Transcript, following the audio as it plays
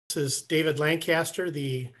This is David Lancaster,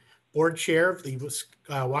 the board chair of the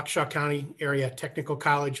Waukesha County Area Technical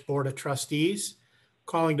College Board of Trustees,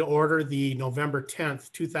 calling to order the November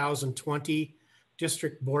 10th, 2020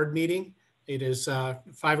 district board meeting. It is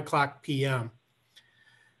 5:00 p.m.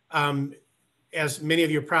 As many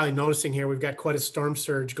of you are probably noticing here, we've got quite a storm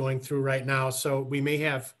surge going through right now. So we may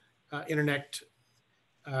have internet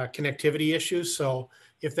connectivity issues. So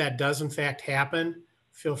if that does in fact happen,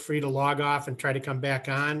 feel free to log off and try to come back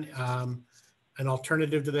on. An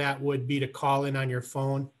alternative to that would be to call in on your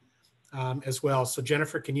phone as well. So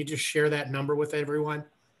Jennifer, can you just share that number with everyone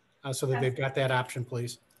so that they've got that option,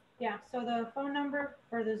 please? Yeah, so the phone number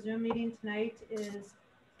for the Zoom meeting tonight is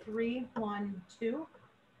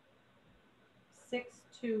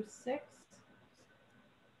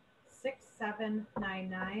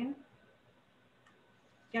 312-626-6799.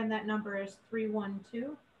 Again, that number is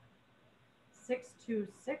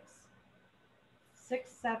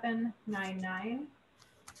 312-626-6799.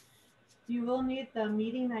 You will need the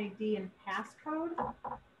meeting ID and passcode.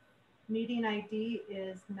 Meeting ID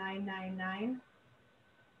is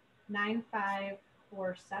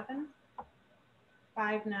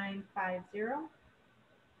 999-9547-5950.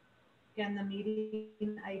 Again, the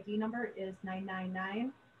meeting ID number is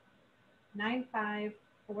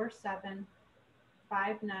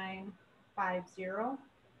 999-9547-5950.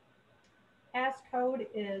 Passcode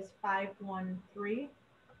is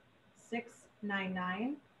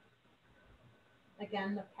 513699.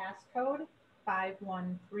 Again, the passcode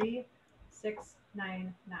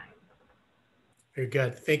 513699. Very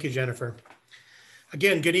good. Thank you, Jennifer.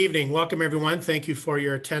 Again, good evening. Welcome, everyone. Thank you for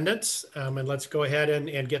your attendance. And let's go ahead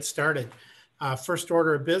and get started. First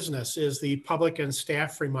order of business is the public and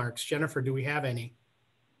staff remarks. Jennifer, do we have any?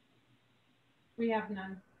 We have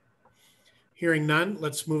none. Hearing none,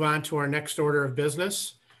 let's move on to our next order of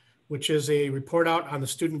business, which is a report out on the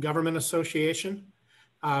Student Government Association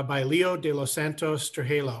by Leo de los Santos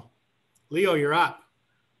Trujillo. Leo, you're up.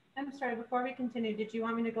 I'm sorry, before we continue, did you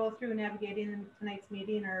want me to go through navigating tonight's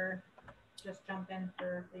meeting or just jump in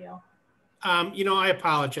for Leo? You know, I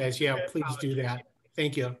apologize. Yeah, please do that.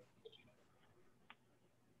 Thank you.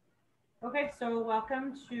 Okay, so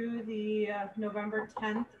welcome to the November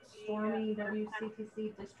 10th stormy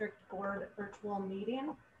WCTC District Board virtual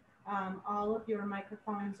meeting. All of your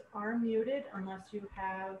microphones are muted unless you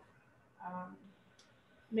have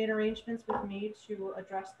made arrangements with me to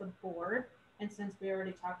address the board. And since we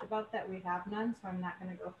already talked about that, we have none, so I'm not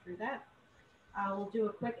going to go through that. We'll do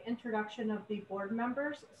a quick introduction of the board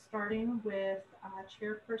members, starting with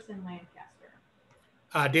Chairperson Lancaster.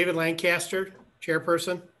 David Lancaster,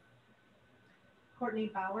 Chairperson.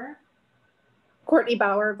 Courtney Bauer. Courtney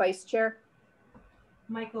Bauer, Vice Chair.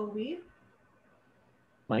 Michael Weeb.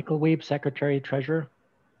 Michael Weeb, Secretary Treasurer.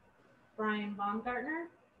 Brian Baumgartner.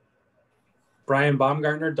 Brian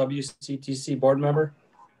Baumgartner, WCTC Board Member.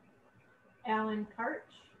 Alan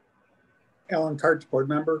Karch. Alan Karch, Board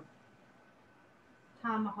Member.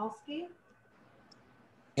 Tom Mahalski.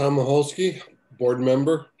 Tom Mahalski, Board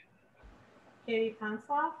Member. Katie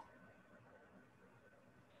Ponsloff.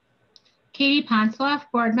 Katie Ponsloff,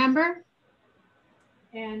 Board Member.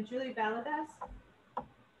 And Julie Valadez.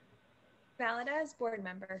 Valadez, Board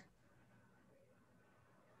Member.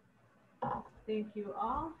 Thank you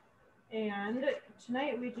all. And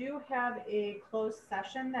tonight we do have a closed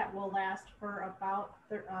session that will last for about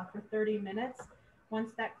 30 minutes.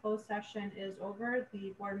 Once that closed session is over,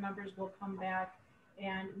 the board members will come back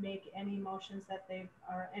and make any motions that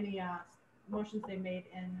motions they made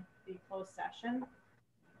in the closed session.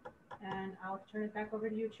 And I'll turn it back over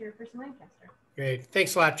to you, Chairperson Lancaster. Great.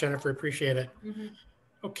 Thanks a lot, Jennifer. Appreciate it.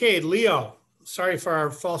 Okay, Leo, sorry for our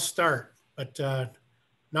false start, but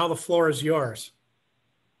now the floor is yours.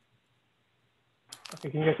 Okay,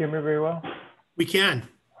 can you guys hear me very well? We can.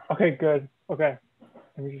 Okay, good. Okay.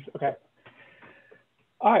 Okay.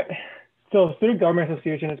 All right. So Student Government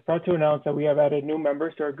Association is proud to announce that we have added new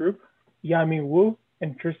members to our group. Yami Wu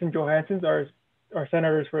and Tristan Johansson are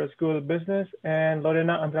senators for the School of Business, and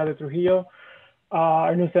Lorena Andrade Trujillo,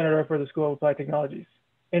 our new senator for the School of Applied Technologies.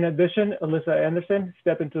 In addition, Alyssa Anderson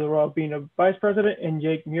stepped into the role of being a vice president, and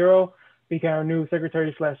Jake Muro became our new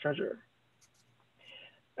secretary/treasurer.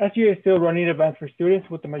 SGA is still running events for students,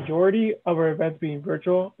 with the majority of our events being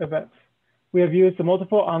virtual events. We have used the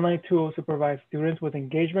multiple online tools to provide students with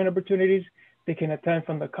engagement opportunities they can attend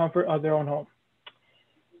from the comfort of their own home.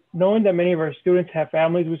 Knowing that many of our students have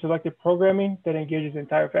families, we selected programming that engages the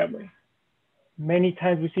entire family. Many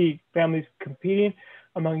times we see families competing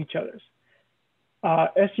among each other.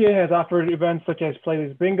 SGA has offered events such as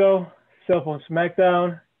Playlist Bingo, Cell Phone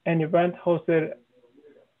Smackdown, and event hosted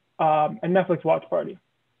a Netflix watch party.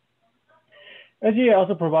 SGA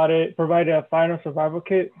also provided a final survival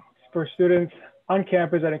kit for students on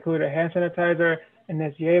campus that included a hand sanitizer, an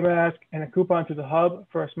SGA mask, and a coupon to the hub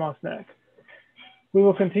for a small snack. We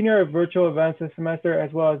will continue our virtual events this semester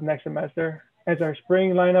as well as next semester, as our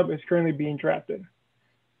spring lineup is currently being drafted.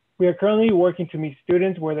 We are currently working to meet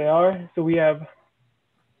students where they are, so we have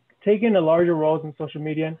taken a larger roles in social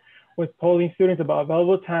media with polling students about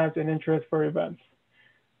available times and interests for events.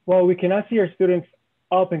 While we cannot see our students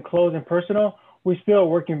up and close and personal, we still are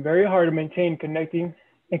working very hard to maintain connection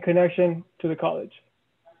to the college.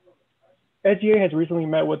 SGA has recently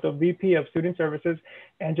met with the VP of Student Services,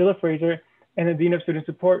 Angela Fraser, and the Dean of Student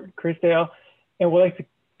Support, Chris Dale, and would like to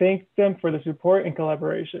thank them for the support and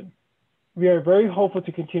collaboration. We are very hopeful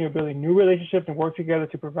to continue building new relationships and work together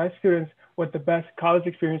to provide students with the best college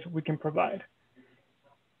experience we can provide.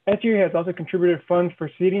 SGA has also contributed funds for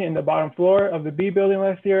seating in the bottom floor of the B building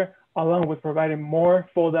last year, along with providing more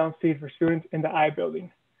fold-down seats for students in the I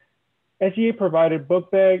building. SGA provided book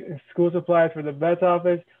bags and school supplies for the vet's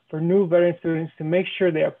office for new veteran students to make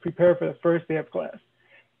sure they are prepared for the first day of class.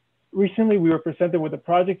 Recently, we were presented with a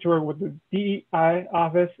project to work with the DEI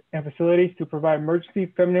office and facilities to provide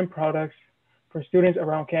emergency feminine products for students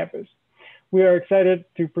around campus. We are excited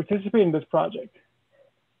to participate in this project.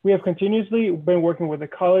 We have continuously been working with the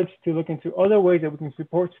college to look into other ways that we can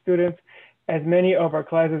support students, as many of our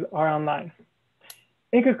classes are online.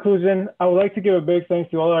 In conclusion, I would like to give a big thanks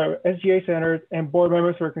to all our SGA senators and board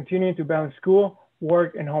members for continuing to balance school,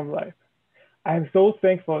 work, and home life. I am so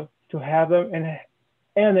thankful to have them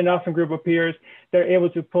and an awesome group of peers that are able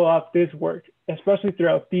to pull off this work, especially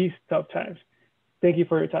throughout these tough times. Thank you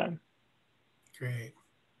for your time. Great.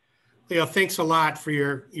 Leo, thanks a lot for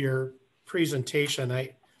your presentation.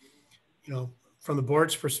 From the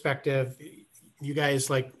board's perspective, you guys,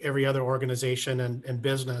 like every other organization and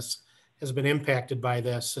business, has been impacted by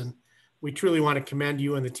this. And we truly want to commend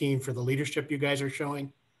you and the team for the leadership you guys are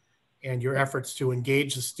showing and your efforts to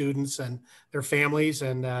engage the students and their families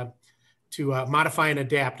and to modify and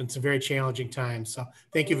adapt in some very challenging times. So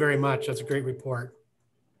thank you very much. That's a great report.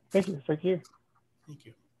 Thank you. Thank you. Thank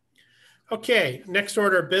you. Okay, next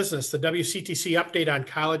order of business, the WCTC update on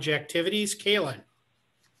college activities. Kaylin.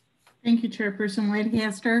 Thank you, Chairperson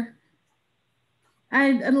Lancaster.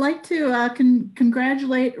 I'd like to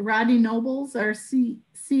congratulate Rodney Nobles, our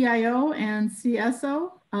CIO and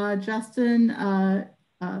CSO, Justin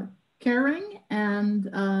Caring,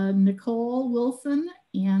 and Nicole Wilson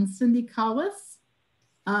and Cindy Cowis.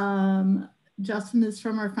 Justin is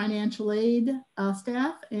from our financial aid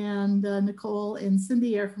staff, and Nicole and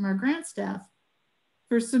Cindy are from our grant staff,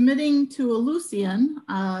 for submitting to Ellucian,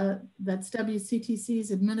 that's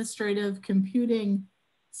WCTC's administrative computing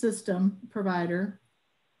system provider,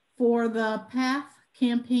 for the PATH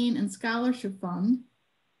Campaign and Scholarship Fund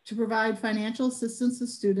to provide financial assistance to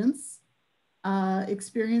students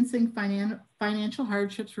experiencing financial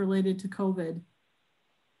hardships related to COVID.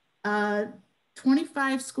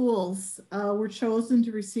 25 schools were chosen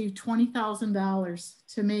to receive $20,000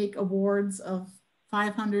 to make awards of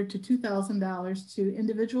 $500 to $2,000 to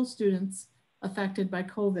individual students affected by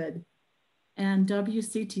COVID. And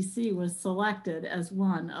WCTC was selected as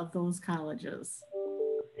one of those colleges.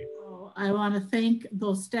 So I want to thank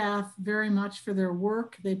those staff very much for their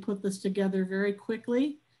work. They put this together very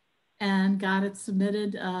quickly and got it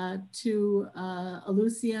submitted to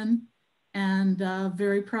Ellucian, and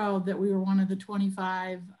very proud that we were one of the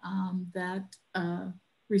 25 that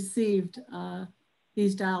received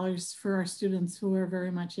these dollars for our students who are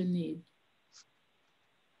very much in need.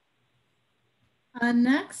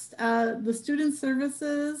 Next, the Student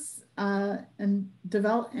Services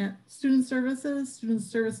Student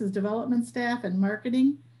Services Development staff and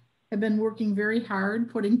marketing have been working very hard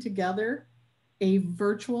putting together a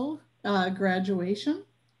virtual graduation.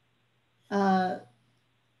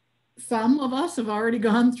 Some of us have already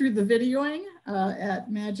gone through the videoing at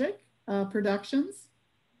Magic Productions.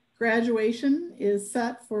 Graduation is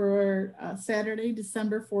set for Saturday,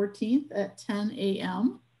 December 14th at 10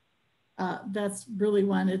 a.m. That's really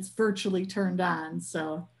when it's virtually turned on.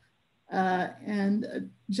 So, and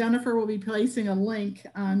Jennifer will be placing a link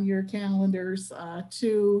on your calendars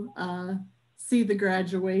to see the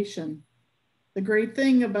graduation. The great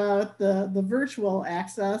thing about the virtual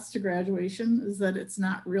access to graduation is that it's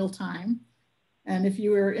not real time. And if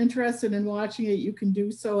you are interested in watching it, you can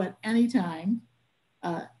do so at any time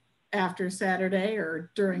after Saturday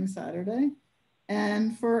or during Saturday,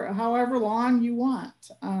 and for however long you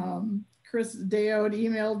want. Chris Dayode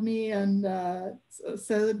emailed me and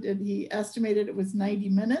said that he estimated it was 90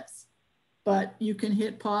 minutes, but you can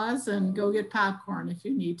hit pause and go get popcorn if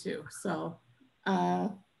you need to. So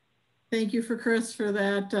Thank you for Chris for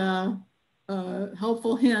that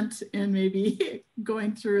helpful hint in maybe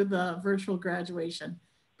going through the virtual graduation.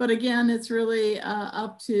 But again, it's really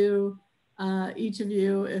up to each of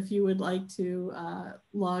you if you would like to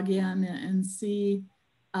log in and see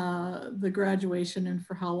the graduation and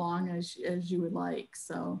for how long as you would like.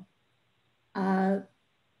 So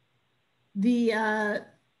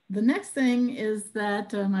the next thing is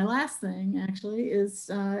that my last thing actually is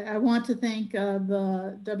I want to thank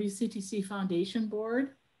the WCTC Foundation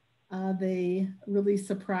Board. They really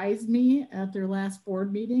surprised me at their last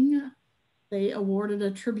board meeting. They awarded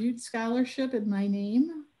a tribute scholarship in my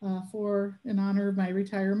name in honor of my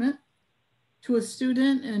retirement to a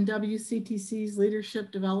student in WCTC's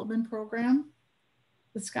Leadership Development Program.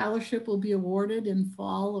 The scholarship will be awarded in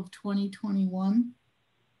fall of 2021.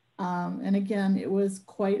 And again, it was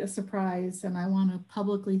quite a surprise, and I want to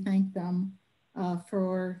publicly thank them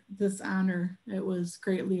for this honor. It was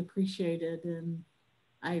greatly appreciated, and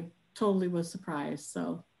I totally was surprised.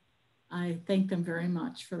 So I thank them very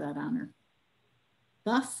much for that honor.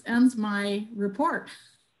 Thus ends my report.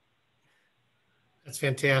 That's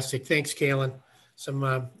fantastic. Thanks, Kaylin.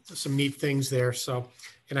 Some neat things there. So,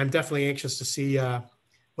 and I'm definitely anxious to see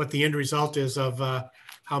what the end result is of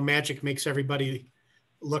how Magic makes everybody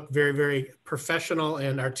look very, very professional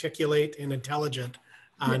and articulate and intelligent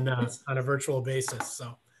on a virtual basis.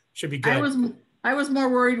 So should be good. I was more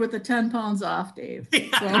worried with the 10 pounds off, Dave.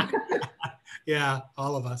 So. Yeah,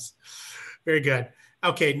 all of us. Very good.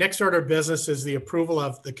 Okay, next order of business is the approval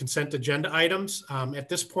of the consent agenda items. At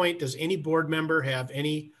this point, does any board member have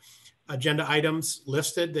any agenda items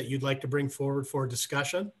listed that you'd like to bring forward for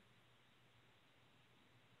discussion?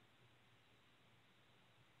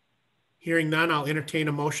 Hearing none, I'll entertain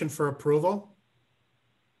a motion for approval.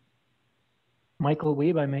 Michael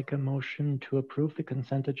Weeb, I make a motion to approve the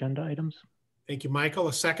consent agenda items. Thank you, Michael.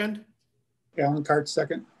 A second? Alan Cart,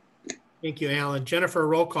 second. Thank you, Alan. Jennifer,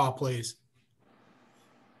 roll call, please.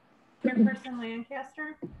 Chairperson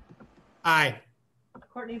Lancaster, Aye.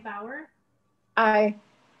 Courtney Bauer, Aye.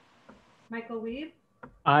 Michael Weeb,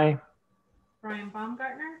 Aye. Brian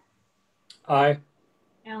Baumgartner, Aye.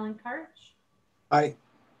 Alan Karch, Aye.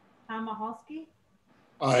 Tom Mahalski,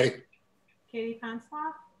 Aye. Katie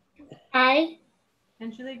Ponsloff, Aye.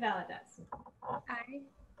 and Julie Valadez. Aye.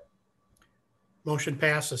 Motion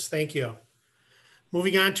passes. Thank you.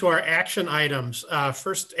 Moving on to our action items.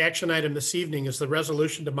 First action item this evening is the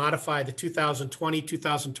resolution to modify the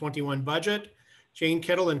 2020-2021 budget. Jane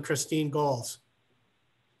Kittle and Christine Goals.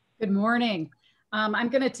 Good morning. I'm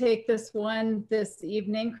going to take this one this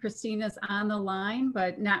evening. Christine is on the line,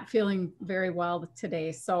 but not feeling very well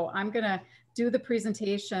today. So I'm going to do the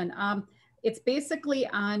presentation. It's basically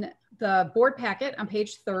on the board packet on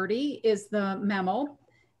page 30 is the memo,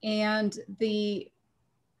 and the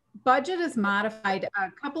budget is modified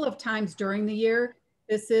a couple of times during the year.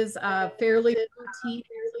 This is a fairly routine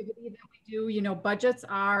activity that we do. You know, budgets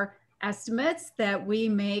are estimates that we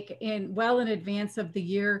make well in advance of the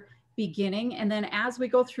year beginning. And then as we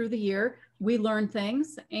go through the year, we learn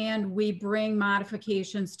things and we bring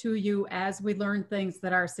modifications to you as we learn things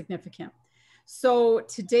that are significant. So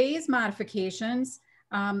today's modifications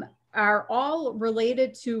are all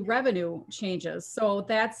related to revenue changes. So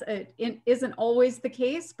that's isn't always the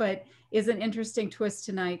case, but is an interesting twist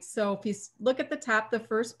tonight. So if you look at the top, the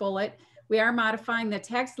first bullet, we are modifying the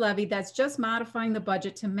tax levy. That's just modifying the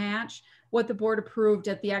budget to match what the board approved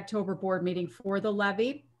at the October board meeting for the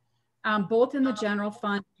levy, both in the general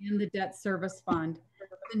fund and the debt service fund.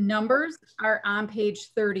 The numbers are on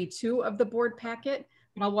page 32 of the board packet.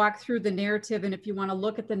 I'll walk through the narrative, and if you want to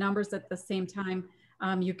look at the numbers at the same time,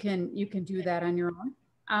 you can do that on your own.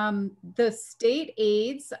 The state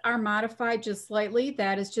aids are modified just slightly.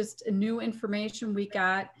 That is just new information we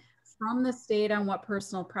got from the state on what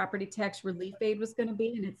personal property tax relief aid was going to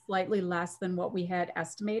be, and it's slightly less than what we had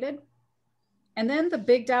estimated. And then the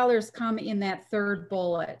big dollars come in that third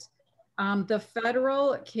bullet. The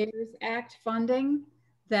federal CARES Act funding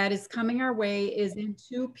that is coming our way is in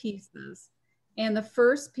two pieces. And the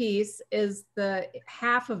first piece is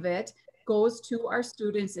half of it goes to our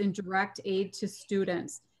students in direct aid to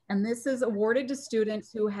students. And this is awarded to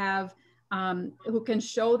students who have, who can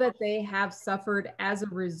show that they have suffered as a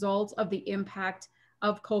result of the impact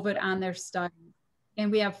of COVID on their studies. And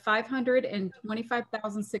we have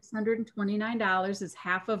 $525,629 is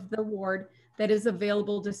half of the award that is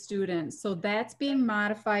available to students. So that's being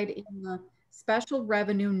modified in the special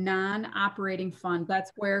revenue non-operating fund.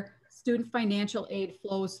 That's where student financial aid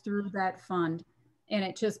flows through that fund, and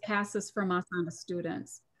it just passes from us on to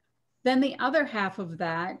students. Then the other half of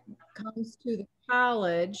that comes to the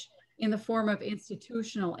college in the form of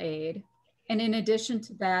institutional aid. And in addition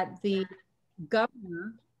to that, the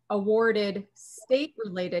governor awarded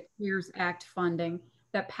state-related CARES Act funding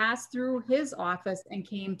that passed through his office and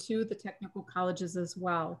came to the technical colleges as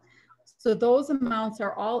well. So those amounts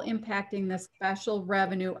are all impacting the special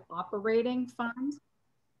revenue operating fund,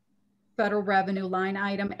 federal revenue line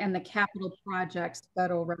item, and the capital projects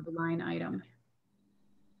federal revenue line item.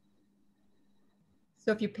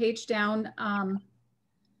 So if you page down,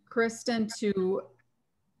 Kristen, to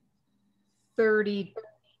page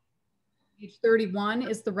 31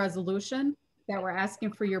 is the resolution that we're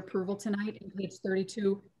asking for your approval tonight, and page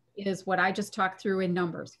 32 is what I just talked through in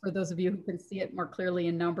numbers, for those of you who can see it more clearly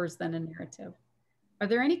in numbers than a narrative. Are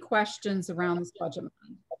there any questions around this budget?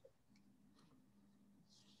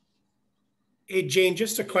 Hey, Jane,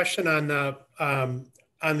 just a question on the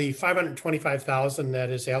 $525,000 that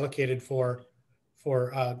is allocated for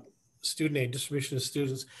student aid, distribution to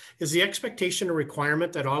students. Is the expectation or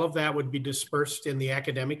requirement that all of that would be dispersed in the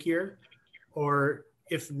academic year? Or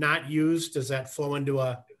if not used, does that flow into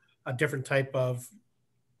a different type of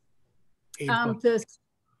aid? This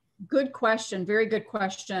good question, very good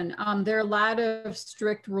question. There are a lot of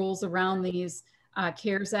strict rules around these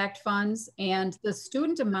CARES Act funds, and the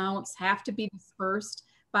student amounts have to be dispersed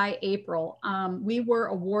by April. We were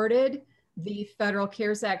awarded the federal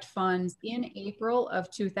CARES Act funds in April of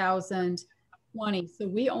 2020. So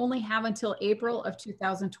we only have until April of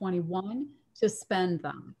 2021 to spend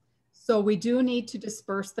them. So we do need to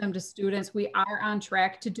disperse them to students. We are on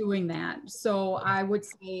track to doing that. So I would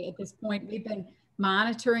say at this point, we've been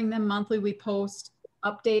monitoring them monthly. We post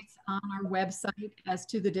updates on our website as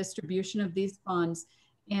to the distribution of these funds.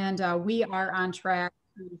 And we are on track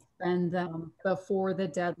to spend them before the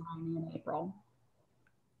deadline in April.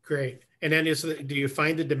 Great. And then do you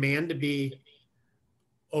find the demand to be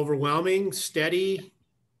overwhelming, steady?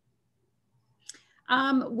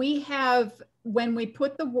 We have, when we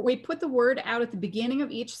put the word out at the beginning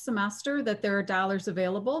of each semester that there are dollars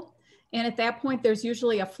available. And at that point, there's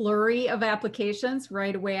usually a flurry of applications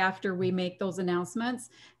right away after we make those announcements.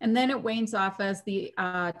 And then it wanes off as the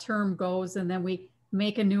term goes, and then we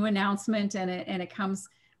make a new announcement and it comes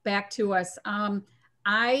back to us.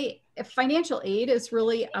 Financial aid is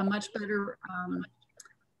really a much better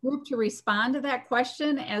group to respond to that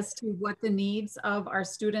question as to what the needs of our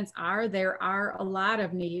students are. There are a lot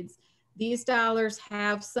of needs. These dollars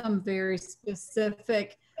have some very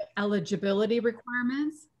specific eligibility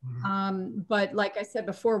requirements. But like I said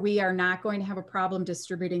before, we are not going to have a problem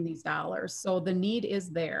distributing these dollars. So the need is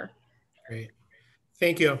there. Great.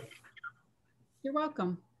 Thank you. You're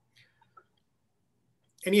welcome.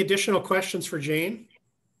 Any additional questions for Jane?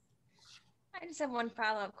 I just have one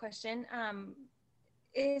follow-up question.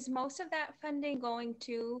 Is most of that funding going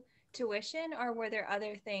to tuition, or were there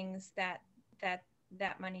other things that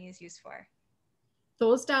money is used for?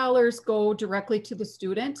 Those dollars go directly to the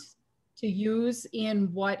student to use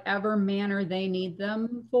in whatever manner they need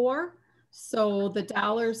them for. So the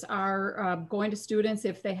dollars are going to students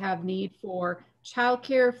if they have need for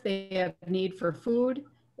childcare, if they have need for food,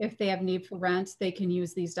 if they have need for rent, they can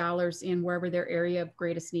use these dollars in wherever their area of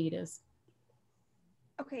greatest need is.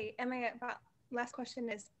 Okay, and my last question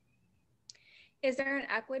is there an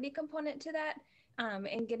equity component to that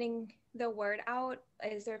in getting the word out?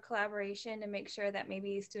 Is there collaboration to make sure that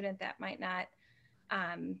maybe a student that might not,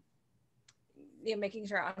 making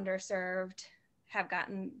sure underserved have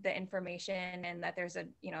gotten the information and that there's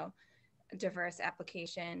diverse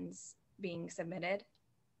applications being submitted?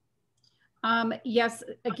 Yes,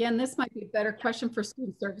 again, this might be a better question for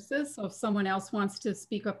student services. So if someone else wants to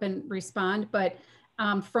speak up and respond, but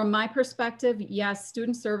from my perspective, yes,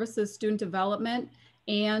 student services, student development,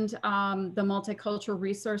 and the Multicultural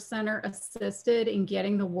Resource Center assisted in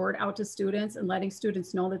getting the word out to students and letting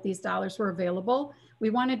students know that these dollars were available. We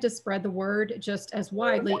wanted to spread the word just as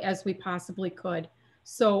widely as we possibly could.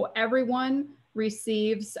 So everyone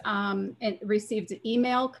received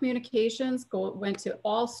email communications, went to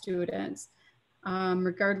all students,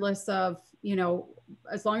 regardless of,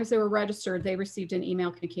 as long as they were registered, they received an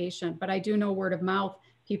email communication. But I do know word of mouth,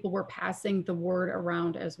 people were passing the word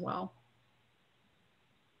around as well.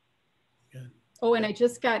 Good. Oh, and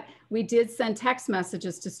we did send text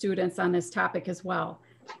messages to students on this topic as well.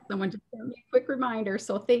 Someone just sent me a quick reminder,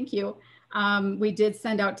 so thank you. We did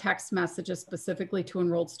send out text messages specifically to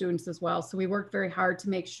enrolled students as well. So we worked very hard to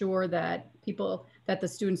make sure that the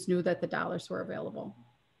students knew that the dollars were available.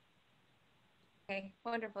 Okay,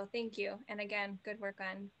 wonderful, thank you. And again, good work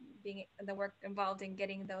on the work involved in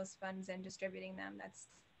getting those funds and distributing them. That's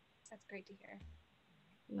great to hear.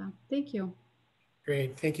 Yeah, thank you.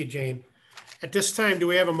 Great, thank you, Jane. At this time, do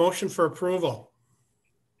we have a motion for approval?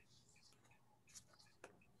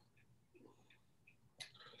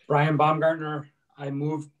 Brian Baumgartner, I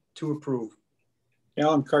move to approve.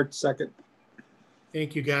 Alan Cart, second.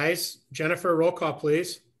 Thank you, guys. Jennifer, roll call,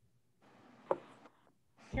 please.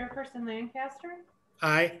 Chairperson Lancaster,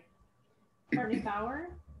 Aye. Courtney Bauer,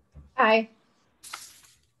 Aye.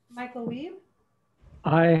 Michael Weeb,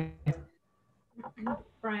 Aye.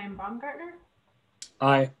 Brian Baumgartner,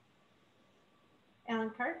 Aye. Alan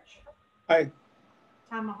Karch, Aye.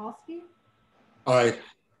 Tom Mahalski, Aye.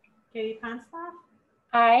 Katie Ponsloff,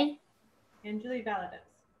 Aye. and Julie Valadez.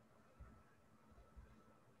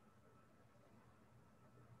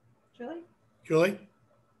 Julie? Julie?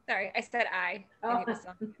 Sorry, I said aye. Oh. Aye,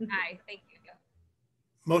 thank you.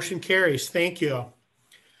 Motion carries. Thank you.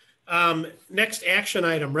 Next action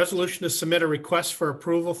item, resolution to submit a request for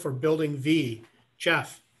approval for Building V.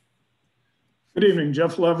 Jeff? Good evening,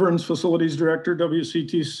 Jeff Leverins, Facilities Director,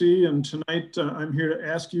 WCTC, and tonight I'm here to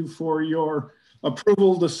ask you for your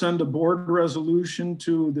approval to send a board resolution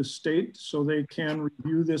to the state so they can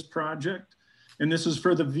review this project. And this is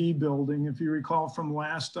for the V building. If you recall from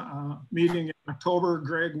last meeting in October,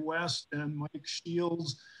 Greg West and Mike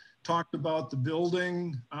Shields talked about the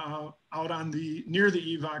building out on near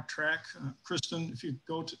the EVOC track. Kristen, if you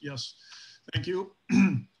go to, yes, thank you.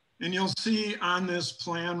 And you'll see on this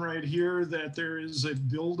plan right here that there is a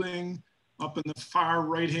building up in the far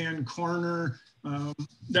right-hand corner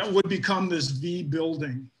that would become this V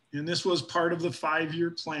building. And this was part of the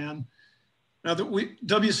 5-year plan. Now that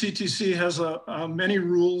WCTC has many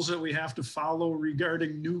rules that we have to follow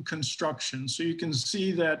regarding new construction. So you can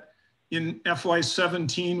see that in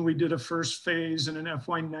FY17, we did a first phase, and in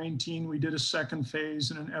FY19, we did a second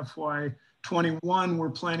phase, and in FY21, we're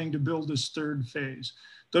planning to build this third phase.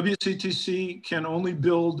 WCTC can only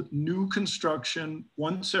build new construction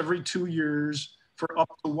once every 2 years for up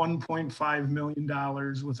to $1.5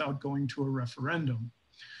 million without going to a referendum.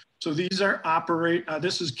 So these are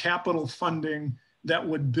this is capital funding that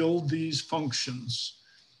would build these functions.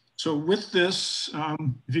 So with this,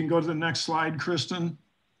 if you can go to the next slide, Kristen.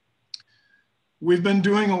 We've been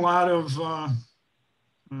doing a lot of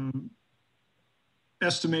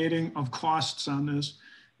estimating of costs on this.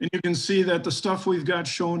 And you can see that the stuff we've got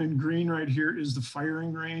shown in green right here is the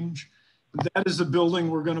firing range. That is the building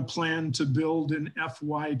we're going to plan to build in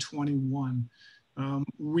FY21.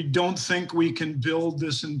 We don't think we can build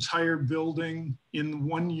this entire building in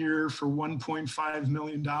 1 year for $1.5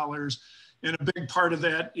 million. And a big part of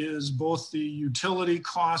that is both the utility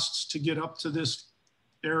costs to get up to this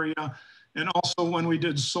area. And also when we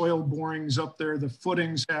did soil borings up there, the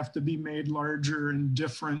footings have to be made larger and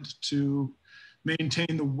different to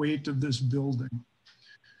maintain the weight of this building.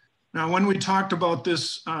 Now, when we talked about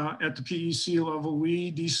this at the PEC level, we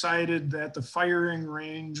decided that the firing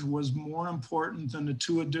range was more important than the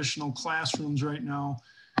 2 additional classrooms right now,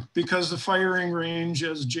 because the firing range,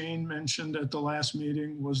 as Jane mentioned at the last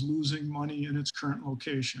meeting, was losing money in its current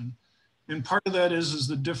location. And part of that is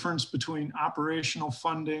the difference between operational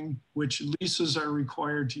funding, which leases are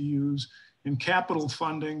required to use, and capital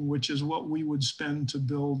funding, which is what we would spend to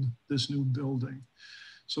build this new building.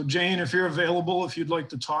 So Jane, if you're available, if you'd like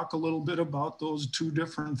to talk a little bit about those 2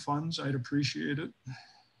 different funds, I'd appreciate it.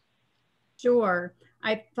 Sure.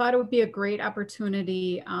 I thought it would be a great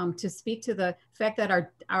opportunity to speak to the fact that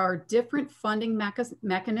our different funding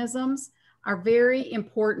mechanisms are very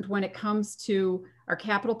important when it comes to our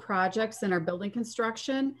capital projects and our building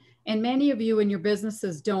construction. And many of you in your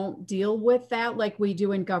businesses don't deal with that like we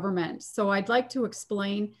do in government. So I'd like to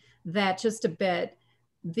explain that just a bit.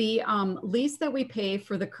 The lease that we pay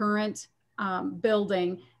for the current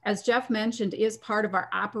building, as Jeff mentioned, is part of our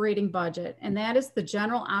operating budget. And that is the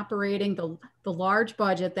general operating, the large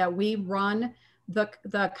budget that we run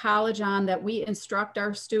the college on, that we instruct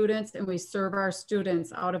our students and we serve our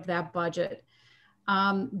students out of that budget.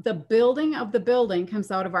 The building of the building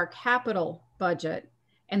comes out of our capital budget,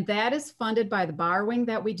 and that is funded by the borrowing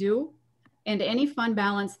that we do and any fund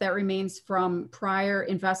balance that remains from prior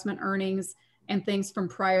investment earnings and things from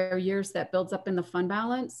prior years that builds up in the fund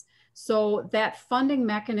balance. So that funding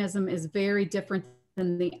mechanism is very different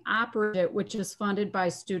than the operating, which is funded by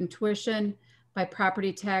student tuition, by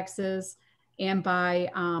property taxes, and by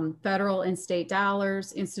federal and state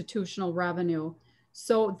dollars, institutional revenue.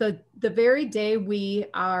 So the very day we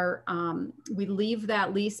leave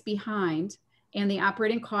that lease behind and the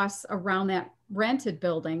operating costs around that rented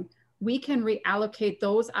building, we can reallocate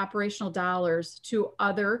those operational dollars to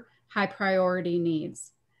other high priority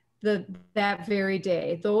needs that very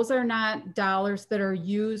day. Those are not dollars that are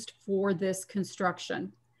used for this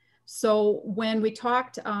construction. So when we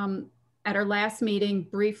talked at our last meeting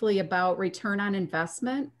briefly about return on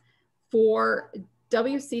investment. For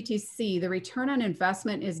WCTC, the return on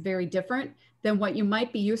investment is very different than what you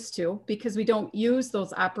might be used to because we don't use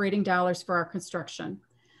those operating dollars for our construction.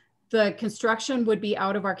 The construction would be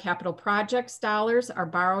out of our capital projects dollars, our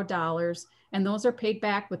borrowed dollars, and those are paid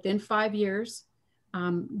back within 5 years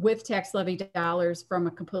with tax levy dollars from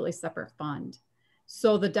a completely separate fund.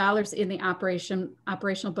 So the dollars in the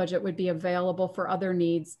operational budget would be available for other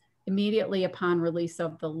needs immediately upon release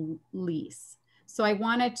of the lease. So I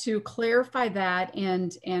wanted to clarify that,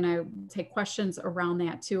 and I will take questions around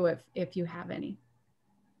that too if you have any.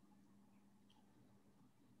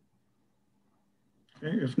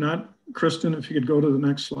 Okay, if not, Kristen, if you could go to the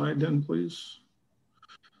next slide then, please.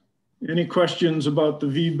 Any questions about the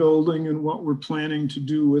V building and what we're planning to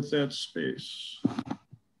do with that space?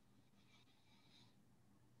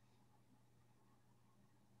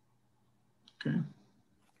 Okay.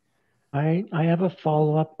 I have a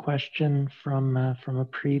follow-up question from a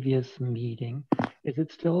previous meeting. Is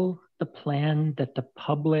it still the plan that the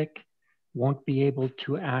public won't be able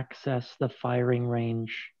to access the firing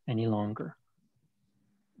range any longer?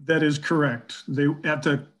 That is correct. They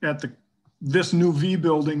this new V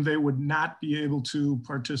building, they would not be able to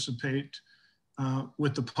participate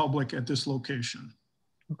with the public at this location.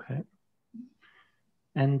 Okay.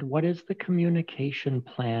 And what is the communication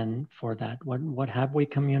plan for that? What have we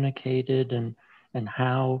communicated and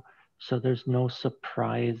how, so there's no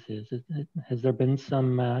surprises? Has there been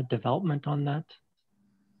some development on that?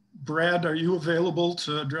 Brad, are you available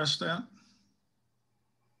to address that?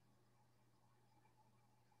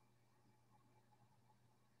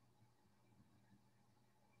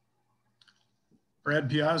 Brad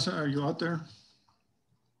Piazza, are you out there?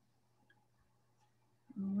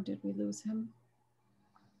 Oh, did we lose him?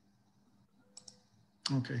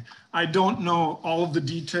 Okay, I don't know all of the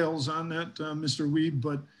details on that, Mr. Wiebe,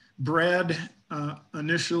 but Brad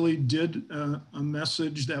initially did a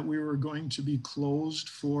message that we were going to be closed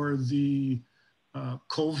for the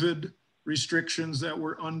COVID restrictions that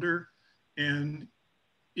we're under. And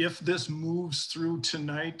if this moves through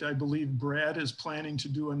tonight, I believe Brad is planning to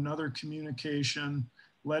do another communication,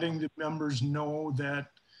 letting the members know that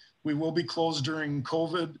we will be closed during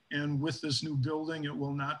COVID, and with this new building, it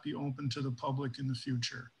will not be open to the public in the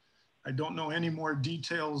future. I don't know any more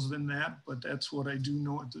details than that, but that's what I do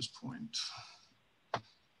know at this point.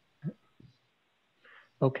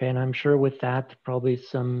 Okay, and I'm sure with that, probably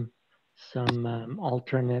some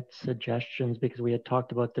alternate suggestions, because we had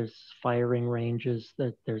talked about there's firing ranges,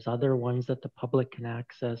 that there's other ones that the public can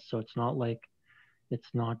access. So it's not like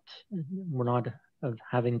we're not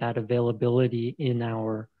having that availability in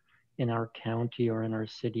our county or in our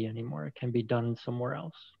city anymore. It can be done somewhere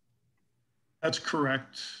else. That's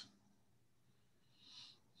correct.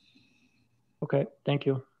 Okay, thank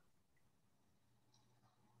you.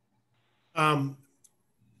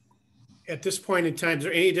 At this point in time, is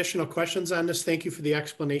there any additional questions on this? Thank you for the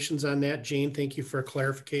explanations on that. Jane, thank you for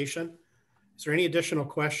clarification. Is there any additional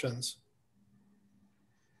questions?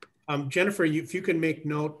 Jennifer, if you can make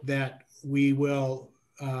note that we will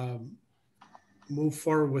move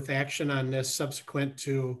forward with action on this subsequent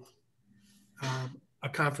to a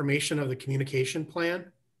confirmation of the communication plan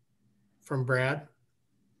from Brad.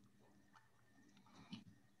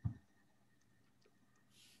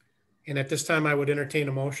 And at this time, I would entertain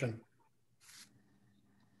a motion.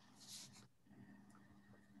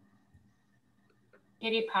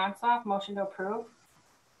 Katie Ponsoff, motion to approve.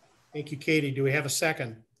 Thank you, Katie. Do we have a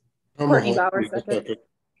second? Courtney Bauer, second.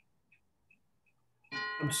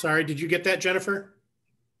 I'm sorry, did you get that, Jennifer?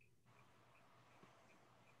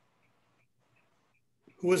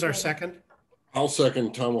 Who was our second? I'll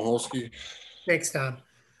second Tom Maholsky. Thanks, Tom.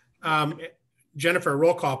 Jennifer,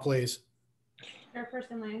 roll call, please.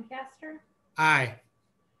 Chairperson Lancaster, Aye.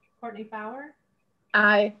 Courtney Bauer,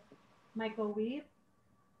 Aye. Michael Wiebe,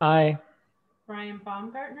 Aye. Brian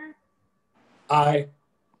Baumgartner, Aye.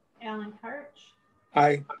 Alan Karch,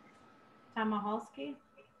 Aye. Tom Maholsky,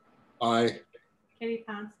 Aye. Katie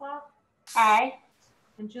Ponsloff, Aye.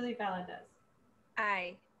 and Julie Valadez.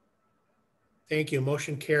 Aye. Thank you.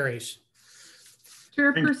 Motion carries.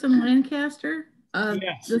 Chairperson Lancaster,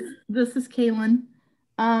 Yes. this is Kaylin.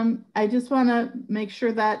 I just want to make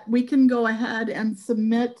sure that we can go ahead and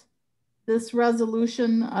submit this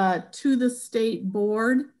resolution to the state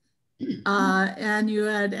board. And you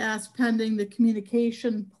had asked pending the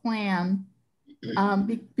communication plan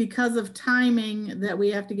because of timing that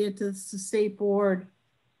we have to get to the state board.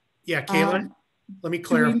 Yeah, Kaylin, let me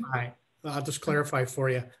clarify. I'll just clarify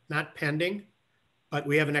for you. Not pending, but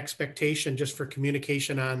we have an expectation just for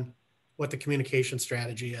communication on what the communication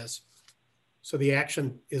strategy is. So the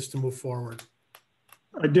action is to move forward.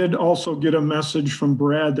 I did also get a message from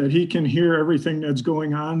Brad that he can hear everything that's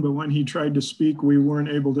going on, but when he tried to speak, we weren't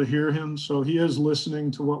able to hear him. So he is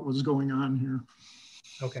listening to what was going on here.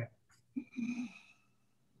 Okay.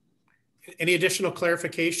 Any additional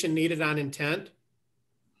clarification needed on intent?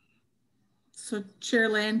 So Chair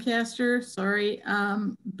Lancaster, sorry,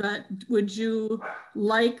 but would you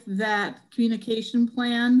like that communication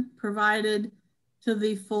plan provided to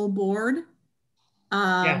the full board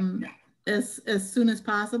as soon as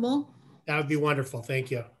possible? That would be wonderful.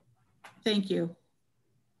 Thank you. Thank you.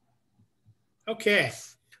 Okay,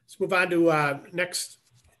 let's move on to next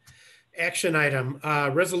action item.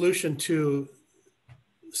 Resolution to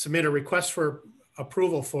submit a request for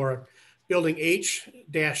approval for building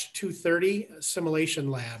H-230 simulation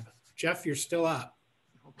lab. Jeff, you're still up.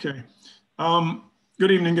 Okay.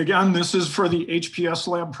 Good evening again. This is for the HPS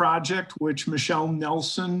lab project, which Michelle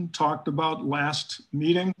Nelson talked about last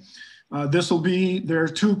meeting. There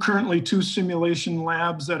are currently two simulation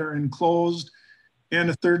labs that are enclosed and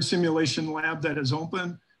a third simulation lab that is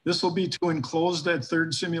open. This will be to enclose that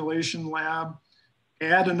third simulation lab,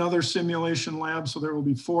 add another simulation lab, so there will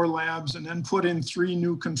be 4 labs, and then put in 3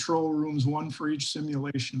 new control rooms, 1 for each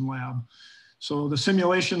simulation lab. So the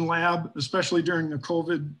simulation lab, especially during the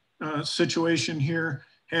COVID situation here,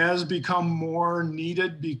 has become more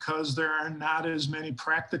needed because there are not as many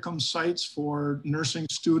practicum sites for nursing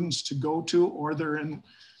students to go to, or they're in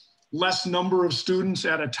less number of students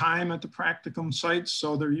at a time at the practicum sites.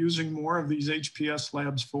 So they're using more of these HPS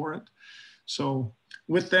labs for it. So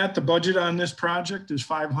with that, the budget on this project is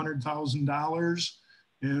 $500,000.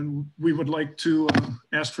 And we would like to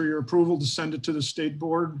ask for your approval to send it to the state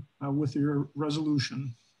board with your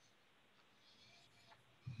resolution.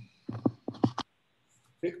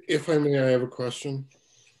 If I may, I have a question.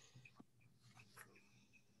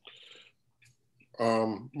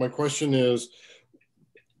 My question is,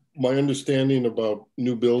 my understanding about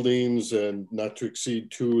new buildings and not to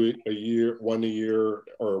exceed 2 a year, 1 a year,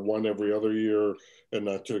 or 1 every other year, and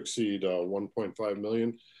not to exceed 1.5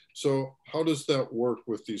 million. So how does that work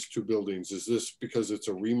with these 2 buildings? Is this because it's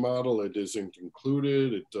a remodel, it isn't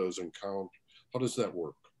included, it doesn't count? How does that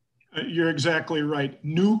work? You're exactly right.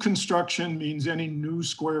 New construction means any new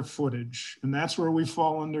square footage. And that's where we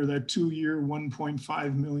fall under that 2-year,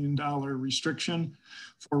 $1.5 million restriction.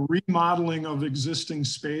 For remodeling of existing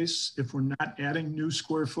space, if we're not adding new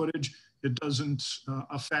square footage, it doesn't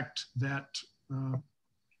affect that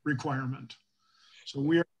requirement. So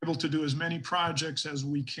we are able to do as many projects as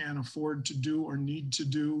we can afford to do or need to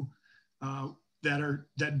do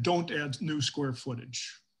that don't add new square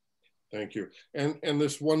footage. Thank you. And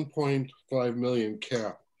this 1.5 million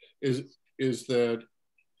cap, is that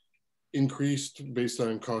increased based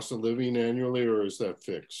on cost of living annually, or is that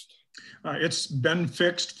fixed? It's been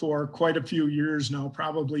fixed for quite a few years now,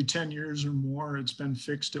 probably 10 years or more. It's been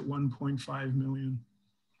fixed at 1.5 million.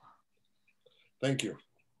 Thank you.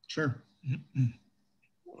 Sure.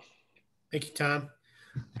 Thank you, Tom.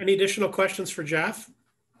 Any additional questions for Jeff?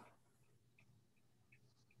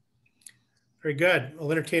 Very good.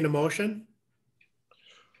 I'll entertain a motion.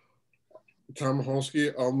 Tom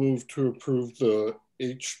Maholsky, I'll move to approve the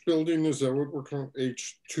H building. Is that what we're calling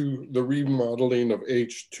H2, the remodeling of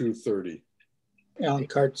H-230? Alan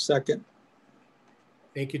Cart, second.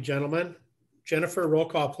 Thank you, gentlemen. Jennifer, roll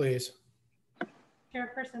call, please.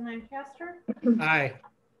 Chairperson Lancaster, Aye.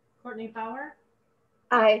 Courtney Bauer,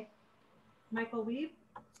 Aye. Michael Wiebe,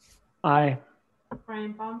 Aye.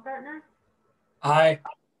 Brian Baumgartner, Aye.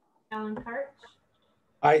 Alan Karch,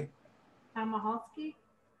 Aye. Tom Maholsky,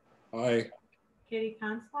 Aye. Katie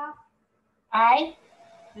Consloff, Aye.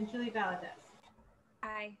 and Julie Valadez.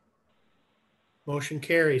 Aye. Motion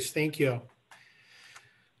carries. Thank you.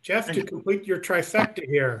 Jeff, to complete your trifecta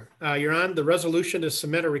here, you're on the resolution to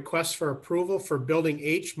submit a request for approval for building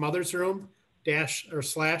H mother's room /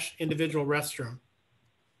 individual restroom.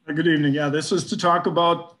 Good evening. Yeah, this is to talk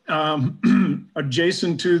about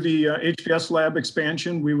adjacent to the HPS lab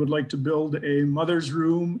expansion. We would like to build a mother's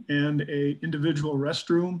room and a individual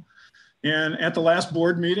restroom. And at the last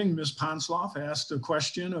board meeting, Ms. Ponsloff asked a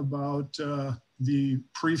question about the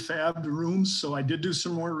prefabbed rooms. So I did do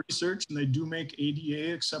some more research, and they do make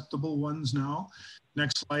ADA acceptable ones now.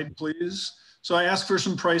 Next slide, please. So I asked for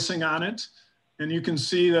some pricing on it. And you can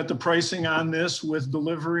see that the pricing on this with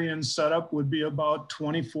delivery and setup would be about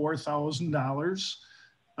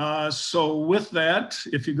 $24,000. So with that,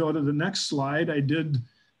 if you go to the next slide, I did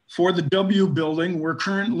for the W building, we're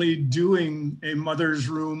currently doing a mother's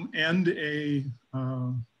room and a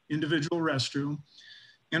individual restroom.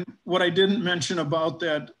 And what I didn't mention about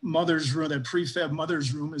that mother's room, that prefab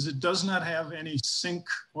mother's room, is it does not have any sink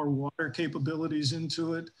or water capabilities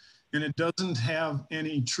into it. And it doesn't have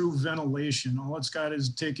any true ventilation. All it's got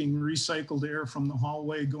is taking recycled air from the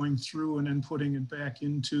hallway, going through and then putting it back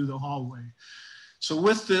into the hallway. So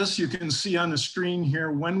with this, you can see on the screen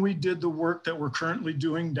here, when we did the work that we're currently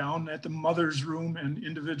doing down at the mother's room and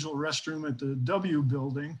individual restroom at the W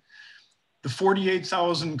building, the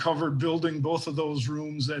 48,000 covered building both of those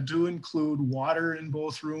rooms. That do include water in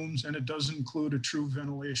both rooms, and it does include a true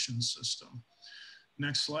ventilation system.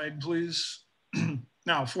 Next slide, please.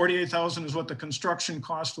 Now, 48,000 is what the construction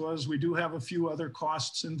cost was. We do have a few other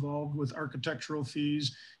costs involved with architectural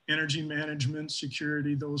fees, energy management,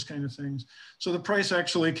 security, those kind of things. So the price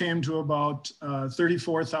actually came to about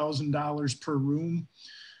 $34,000 per room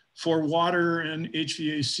for water and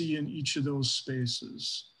HVAC in each of those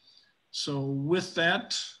spaces. So with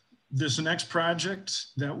that, this next project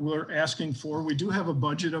that we're asking for, we do have a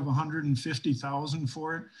budget of $150,000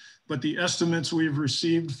 for it, but the estimates we've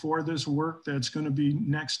received for this work that's going to be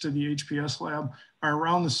next to the HPS lab are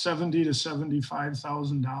around the $70,000 to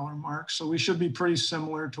 $75,000 mark. So we should be pretty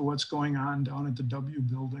similar to what's going on down at the W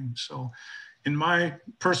building. So in my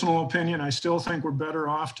personal opinion, I still think we're better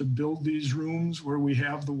off to build these rooms where we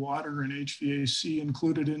have the water and HVAC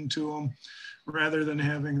included into them, rather than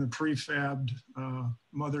having the prefabbed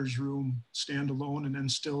mother's room stand alone and then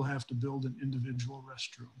still have to build an individual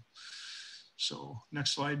restroom. So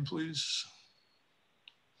next slide, please.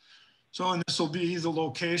 So, and this will be the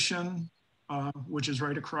location, which is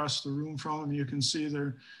right across the room from them. You can see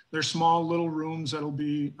they're small little rooms that'll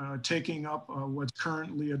be taking up what's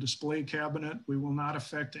currently a display cabinet. We will not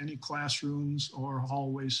affect any classrooms or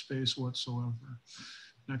hallway space whatsoever.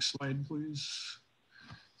 Next slide, please.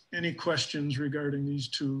 Any questions regarding these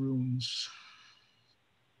two rooms?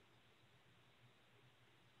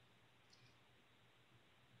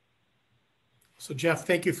 So Jeff,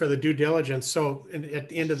 thank you for the due diligence. So at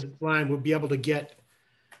the end of the line, we'll be able to get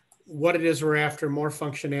what it is we're after, more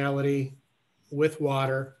functionality with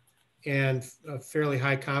water and a fairly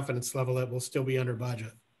high confidence level that will still be under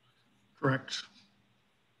budget. Correct.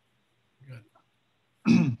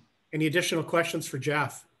 Good. Any additional questions for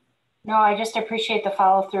Jeff? No, I just appreciate the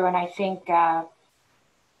follow through, and I think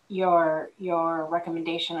your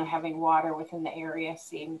recommendation on having water within the area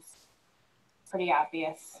seems pretty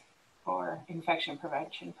obvious for infection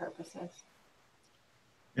prevention purposes.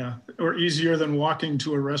 Yeah, or easier than walking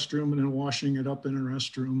to a restroom and then washing it up in a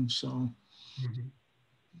restroom. So. Mm-hmm.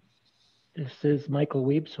 This is Michael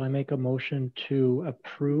Wiebe, so I make a motion to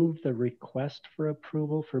approve the request for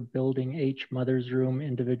approval for Building H Mother's Room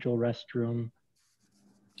Individual Restroom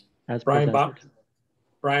as presented.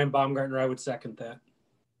 Brian Baumgartner, I would second that.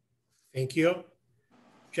 Thank you.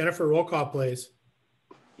 Jennifer, roll call, please.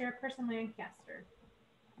 Chairperson Lancaster.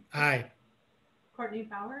 Aye. Courtney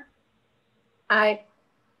Bauer. Aye.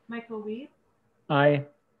 Michael Wiebe. Aye.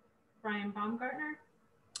 Brian Baumgartner.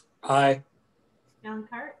 Aye. Alan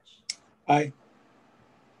Karch. Aye.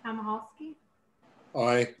 Tom Mahalski.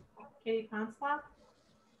 Aye. Katie Ponsloff.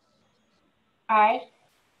 Aye.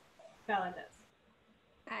 Valadez.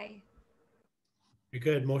 Aye. Very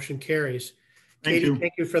good. Motion carries. Thank Katie, you.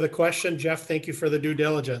 thank you for the question. Jeff, thank you for the due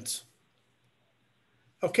diligence.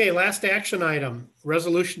 Okay, last action item,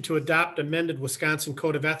 resolution to adopt amended Wisconsin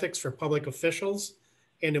Code of Ethics for public officials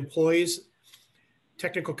and employees,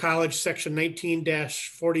 Technical College Section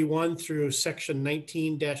 19-41 through Section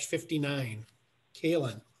 19-59.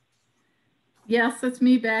 Kaylin. Yes, it's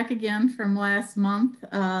me back again from last month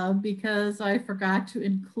because I forgot to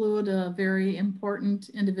include a very important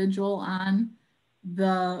individual on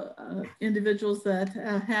the individuals that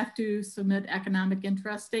have to submit economic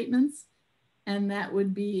interest statements. And that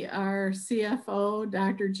would be our CFO,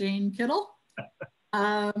 Dr. Jane Kittle.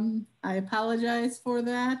 I apologize for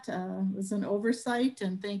that. It was an oversight,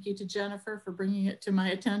 and thank you to Jennifer for bringing it to my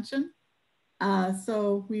attention.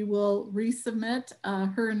 So we will resubmit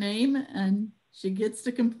her name, and she gets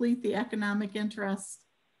to complete the economic interest.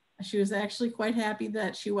 She was actually quite happy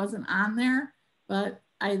that she wasn't on there, but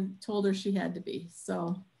I told her she had to be.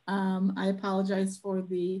 So I apologize for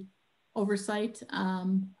the oversight,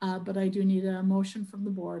 but I do need a motion from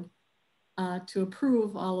the board to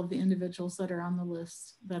approve all of the individuals that are on the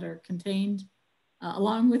list that are contained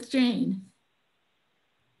along with Jane.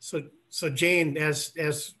 So Jane,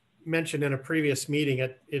 as mentioned in a previous meeting,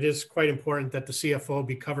 it is quite important that the CFO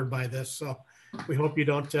be covered by this. So we hope you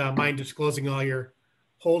don't mind disclosing all your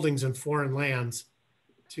holdings in foreign lands.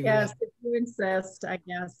 Yes, if you insist, I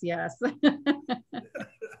guess, yes.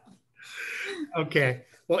 Okay,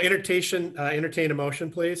 well, entertain a motion,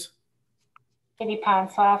 please. Katie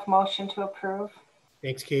Ponsloff, motion to approve.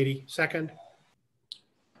 Thanks, Katie. Second.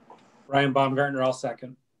 Brian Baumgartner, I'll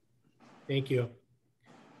second. Thank you.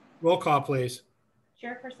 Roll call, please.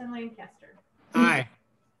 Chairperson Lancaster, Aye.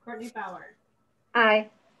 Courtney Bauer, Aye.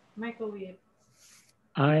 Michael Weed,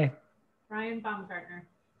 Aye. Brian Baumgartner,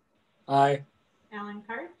 Aye. Alan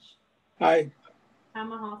Karch, Aye. Tom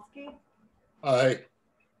Mahalski, Aye.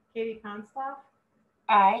 Katie Ponsloff,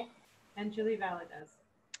 Aye. and Julie Valadez.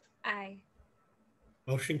 Aye.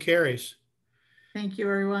 Motion carries. Thank you,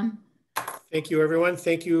 everyone. Thank you, everyone.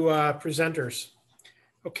 Thank you, presenters.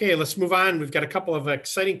 Okay, let's move on. We've got a couple of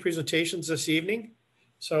exciting presentations this evening.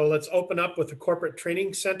 So let's open up with the Corporate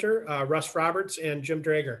Training Center, Russ Roberts and Jim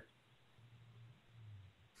Drager.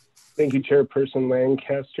 Thank you, Chairperson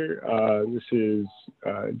Lancaster. This is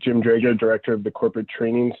Jim Drager, Director of the Corporate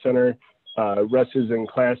Training Center. Russ is in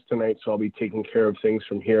class tonight, so I'll be taking care of things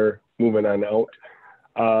from here, moving on out.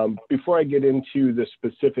 Before I get into the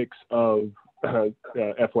specifics of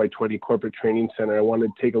FY20 Corporate Training Center, I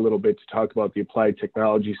wanted to take a little bit to talk about the Applied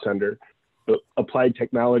Technology Center. The Applied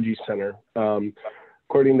Technology Center,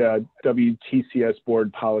 according to WTCS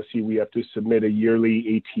board policy, we have to submit a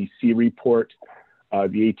yearly ATC report.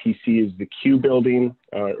 The ATC is the Q building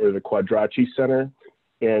or the Quadracci Center.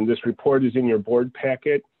 And this report is in your board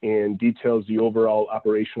packet and details the overall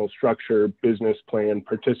operational structure, business plan,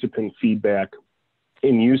 participant feedback,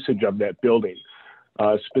 and usage of that building.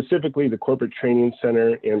 Specifically, the Corporate Training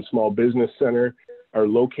Center and Small Business Center are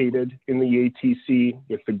located in the ATC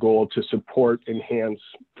with the goal to support, enhance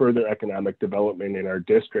further economic development in our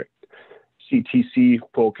district. CTC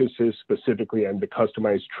focuses specifically on the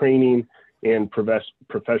customized training and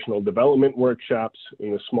professional development workshops.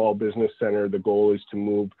 In the Small Business Center, the goal is to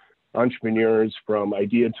move entrepreneurs from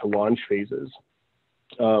idea to launch phases.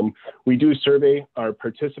 We do survey our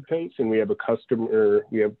participants, and we have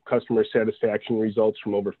customer satisfaction results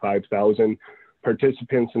from over 5,000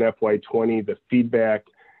 participants in FY20. The feedback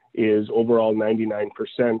is overall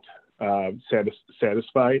 99%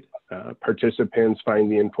 satisfied. Participants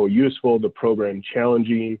find the info useful, the program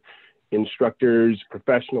challenging, instructors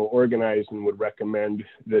professional, organized, and would recommend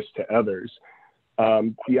this to others.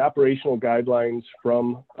 The operational guidelines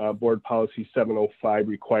from Board Policy 705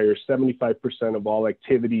 require 75% of all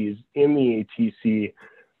activities in the ATC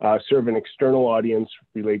serve an external audience,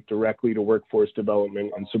 relate directly to workforce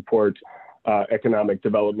development, and support economic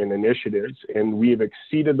development initiatives. And we have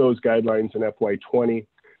exceeded those guidelines in FY20.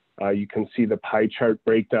 You can see the pie chart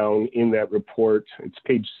breakdown in that report. It's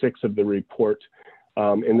page 6 of the report.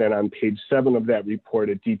 And then on page 7 of that report,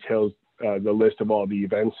 it details the list of all the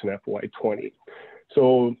events in FY20.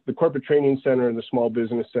 So the Corporate Training Center and the Small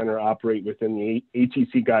Business Center operate within the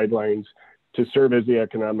ATC guidelines to serve as the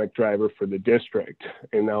economic driver for the district.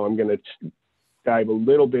 And now I'm going to dive a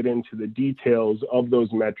little bit into the details of those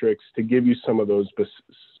metrics to give you some of those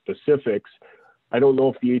specifics. I don't know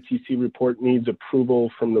if the ATC report needs approval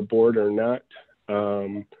from the board or not.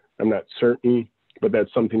 I'm not certain, but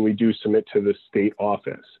that's something we do submit to the state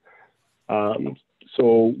office.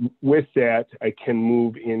 So with that, I can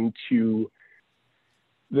move into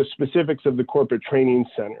the specifics of the Corporate Training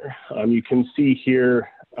Center. You can see here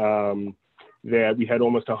that we had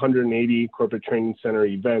almost 180 Corporate Training Center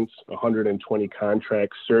events, 120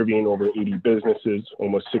 contracts serving over 80 businesses,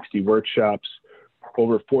 almost 60 workshops,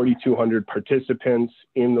 over 4,200 participants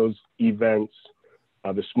in those events.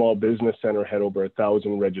 The Small Business Center had over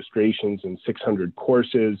 1,000 registrations and 600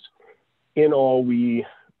 courses. In all, we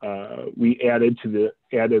added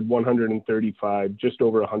 135, just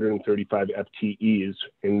over 135 FTEs,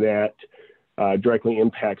 and that directly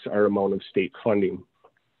impacts our amount of state funding.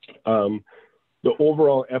 The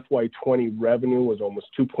overall FY20 revenue was almost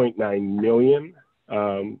 2.9 million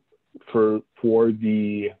for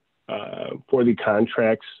the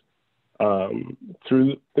contracts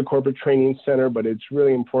through the Corporate Training Center, but it's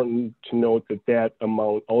really important to note that that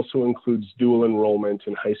amount also includes dual enrollment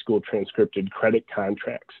and high school transcripted credit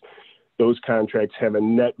contracts. Those contracts have a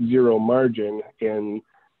net zero margin and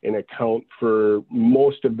account for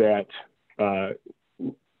most of that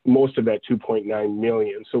 2.9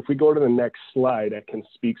 million. So if we go to the next slide, I can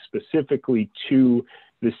speak specifically to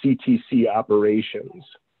the CTC operations.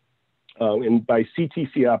 And by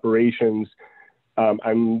CTC operations,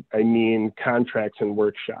 I mean contracts and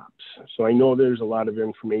workshops. So I know there's a lot of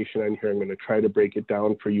information on here. I'm going to try to break it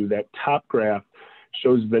down for you. That top graph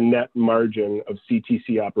shows the net margin of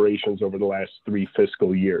CTC operations over the last 3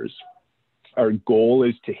 fiscal years. Our goal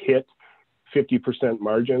is to hit 50%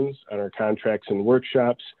 margins on our contracts and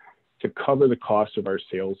workshops to cover the cost of our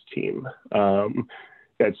sales team.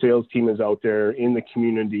 that sales team is out there in the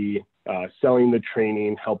community, selling the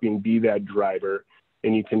training, helping be that driver.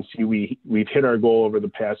 And you can see we've hit our goal over the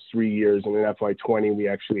past 3 years. And in FY20, we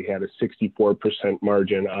actually had a 64%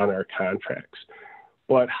 margin on our contracts.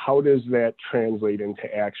 But how does that translate into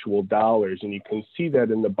actual dollars? And you can see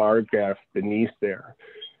that in the bar graph beneath there.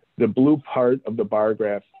 The blue part of the bar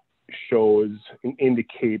graph shows and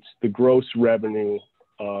indicates the gross revenue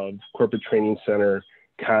of corporate training center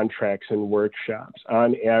contracts and workshops.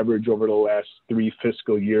 On average, over the last 3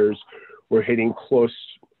 fiscal years, we're hitting close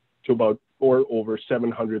to about or over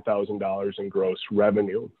 $700,000 in gross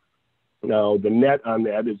revenue. Now, the net on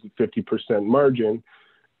that is a 50% margin.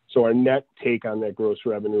 So our net take on that gross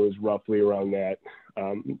revenue is roughly around that,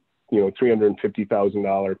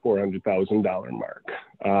 $350,000, $400,000 mark.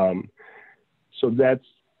 So that's,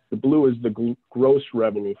 the blue is the gross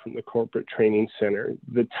revenue from the corporate training center.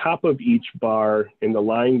 The top of each bar and the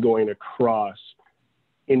line going across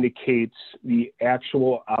indicates the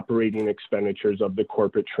actual operating expenditures of the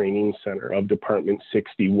corporate training center of Department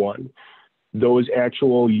 61. Those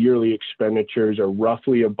actual yearly expenditures are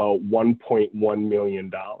roughly about $1.1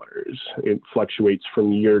 million. It fluctuates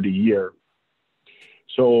from year to year.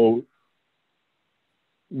 So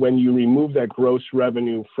when you remove that gross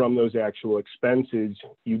revenue from those actual expenses,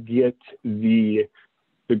 you get the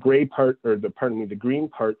gray part, or the green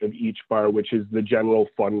part of each bar, which is the general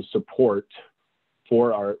fund support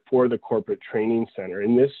for the corporate training center.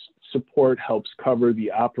 And this support helps cover the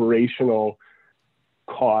operational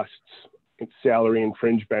costs, salary and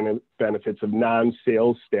fringe benefits of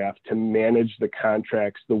non-sales staff to manage the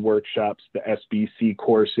contracts, the workshops, the SBC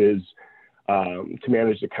courses, to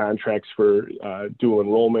manage the contracts for dual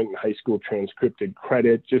enrollment and high school transcripted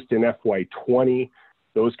credit. Just in FY20,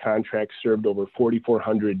 those contracts served over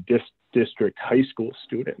 4,400 district high school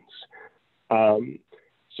students.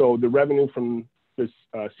 So the revenue from this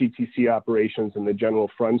CTC operations and the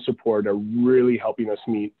general fund support are really helping us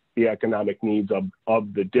meet the economic needs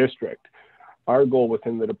of the district. Our goal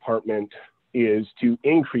within the department is to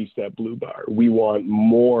increase that blue bar. We want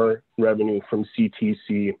more revenue from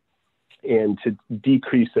CTC and to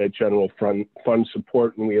decrease that general fund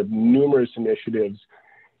support. And we have numerous initiatives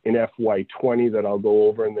in FY20 that I'll go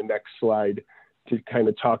over in the next slide to kind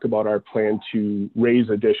of talk about our plan to raise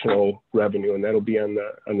additional revenue. And that'll be on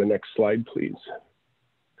the next slide, please.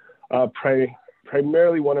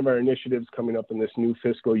 Primarily one of our initiatives coming up in this new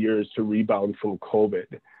fiscal year is to rebound from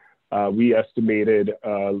COVID. We estimated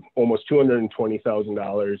almost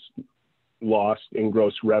 $220,000 lost in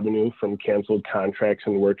gross revenue from canceled contracts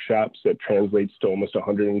and workshops. That translates to almost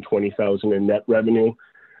 $120,000 in net revenue.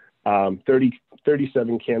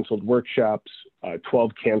 37 canceled workshops,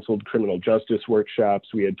 12 canceled criminal justice workshops.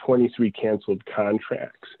 We had 23 canceled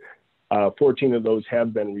contracts. 14 of those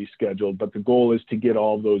have been rescheduled, but the goal is to get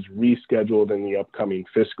all of those rescheduled in the upcoming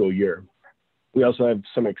fiscal year. We also have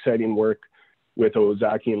some exciting work with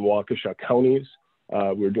Ozaki and Waukesha counties.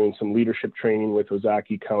 We're doing some leadership training with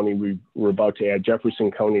Ozaki County. We're about to add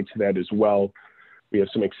Jefferson County to that as well. We have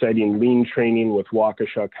some exciting lean training with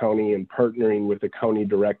Waukesha County and partnering with the county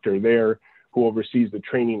director there who oversees the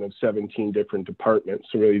training of 17 different departments.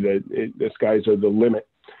 So really the skies are the limit.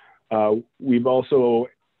 We've also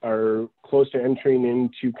are close to entering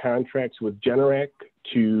into contracts with Generac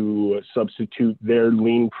to substitute their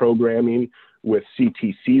lean programming with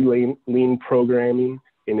CTC lean programming.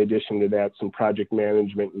 In addition to that, some project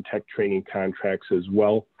management and tech training contracts as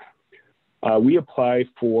well. We apply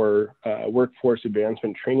for workforce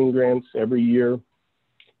advancement training grants every year,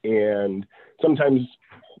 and sometimes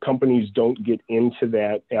companies don't get into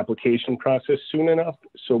that application process soon enough.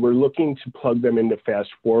 So we're looking to plug them into fast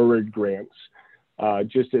forward grants,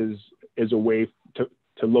 just as a way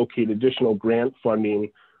to locate additional grant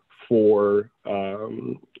funding for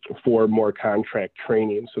more contract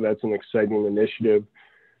training. So that's an exciting initiative.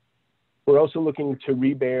 We're also looking to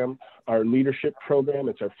revamp our leadership program.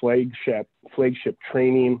 It's our flagship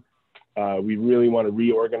training. We really want to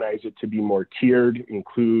reorganize it to be more tiered,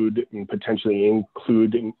 potentially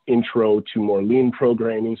include an intro to more lean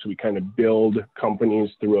programming. So we kind of build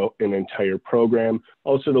companies through an entire program.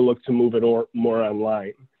 Also to look to move it more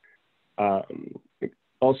online.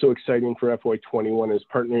 Also exciting for FY21 is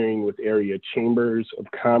partnering with area chambers of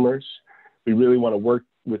commerce. We really want to work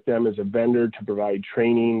with them as a vendor to provide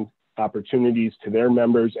training opportunities to their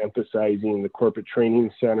members, emphasizing the corporate training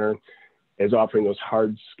center as offering those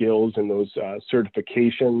hard skills and those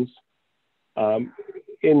certifications.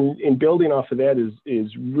 In building off of that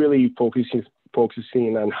is really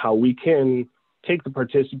focusing on how we can take the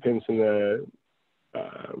participants in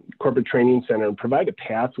Corporate Training Center and provide a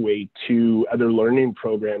pathway to other learning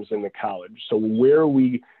programs in the college. So where are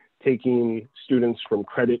we taking students from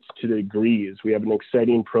credits to degrees? We have an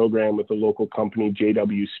exciting program with the local company,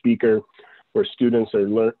 JW Speaker, where students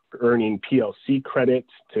are earning PLC credits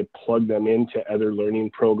to plug them into other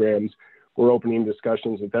learning programs. We're opening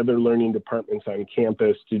discussions with other learning departments on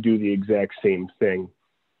campus to do the exact same thing.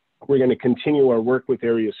 We're going to continue our work with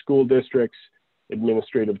area school districts,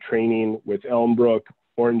 administrative training with Elmbrook,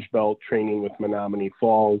 Orange Belt training with Menominee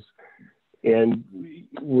Falls, and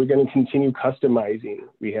we're going to continue customizing.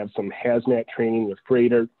 We have some hazmat training with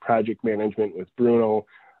Freighter, project management with Bruno,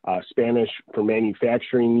 Spanish for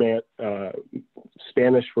manufacturing managers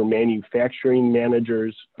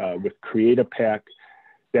with CreateAPack.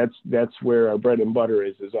 That's where our bread and butter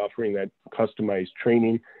is offering that customized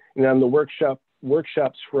training. And on the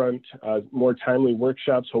workshops front, more timely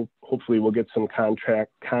workshops. Hopefully we'll get some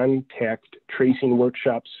contact tracing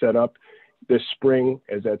workshops set up this spring,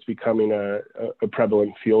 as that's becoming a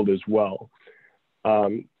prevalent field as well.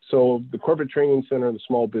 So the Corporate Training Center, the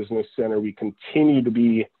Small Business Center, we continue to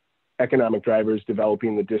be economic drivers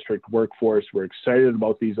developing the district workforce. We're excited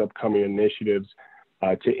about these upcoming initiatives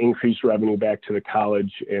to increase revenue back to the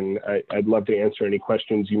college. And I'd love to answer any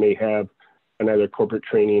questions you may have on either corporate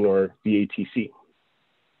training or the ATC.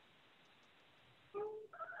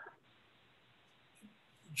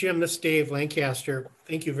 Jim, this is Dave Lancaster.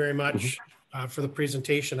 Thank you very much for the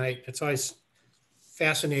presentation. It's always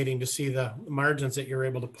fascinating to see the margins that you're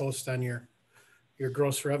able to post on your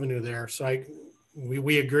gross revenue there. So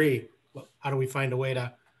we agree. How do we find a way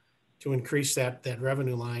to increase that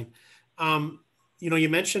revenue line? You know, you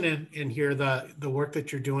mentioned in here the work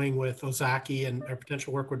that you're doing with Ozaukee and our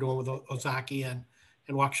potential work we're doing with Ozaukee and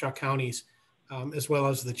Waukesha counties, as well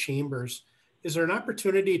as the chambers. Is there an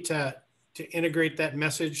opportunity to integrate that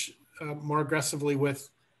message more aggressively with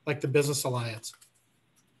like the Business Alliance?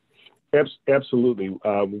 Absolutely.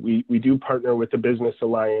 We do partner with the Business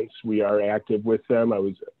Alliance. We are active with them.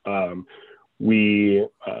 We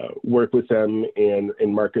work with them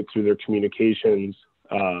and market through their communications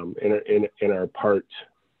and are part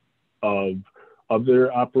of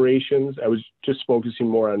their operations. I was just focusing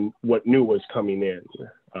more on what new was coming in.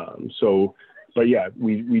 But yeah,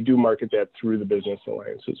 we do market that through the Business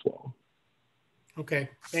Alliance as well. Okay,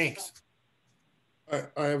 thanks.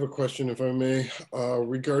 I have a question, if I may,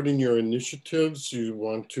 regarding your initiatives. You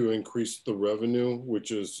want to increase the revenue,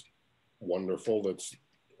 which is wonderful. That's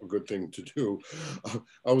a good thing to do.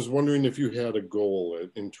 I was wondering if you had a goal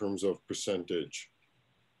in terms of percentage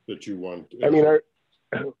that you want. I mean,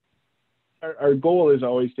 our goal is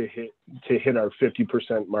always to hit our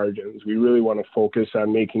 50% margins. We really want to focus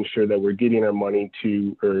on making sure that we're getting our money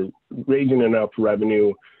or raising enough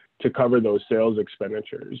revenue to cover those sales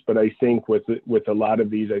expenditures. But I think with a lot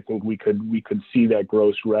of these, I think we could see that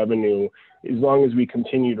gross revenue, as long as we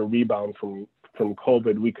continue to rebound from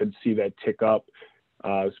COVID, we could see that tick up,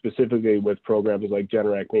 specifically with programs like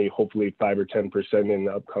Generac, maybe hopefully 5 or 10% in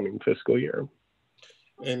the upcoming fiscal year.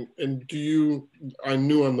 And I'm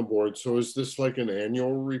new on the board, so is this like an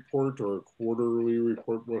annual report or a quarterly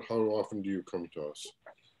report? How often do you come to us?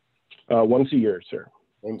 Once a year, sir.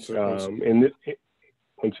 Once a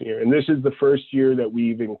year. And this is the first year that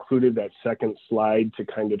we've included that second slide to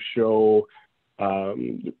kind of show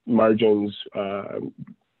margins,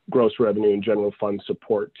 gross revenue, and general fund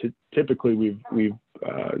support. Typically, we've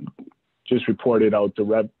just reported out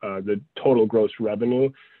the total gross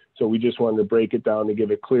revenue. So we just wanted to break it down to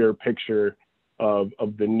give a clear picture of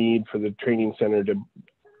the need for the training center to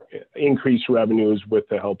increase revenues with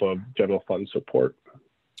the help of general fund support.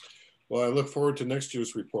 Well, I look forward to next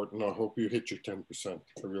year's report, and I hope you hit your 10%. I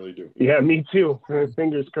really do. Yeah, me too.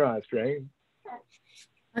 Fingers crossed, right?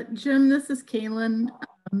 Jim, this is Kaylin.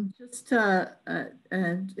 Just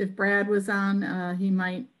if Brad was on, he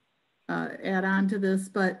might add on to this,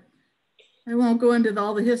 but I won't go into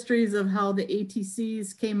all the histories of how the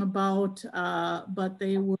ATCs came about, but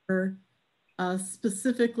they were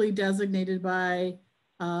specifically designated by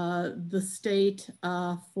the state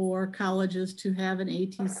for colleges to have an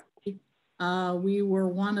ATC. We were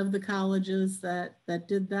one of the colleges that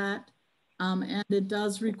did that, and it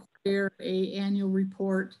does require an annual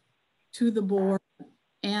report to the board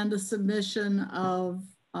and a submission of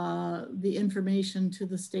the information to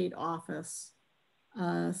the state office.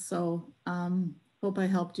 So hope I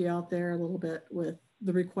helped you out there a little bit with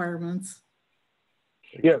the requirements.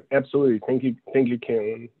 Yeah, absolutely. Thank you,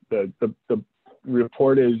 Kaylin. The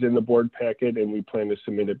report is in the board packet, and we plan to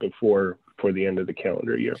submit it before the end of the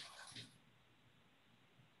calendar year.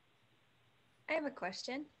 I have a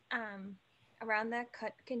question. around that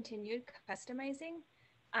continued customizing,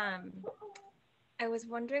 I was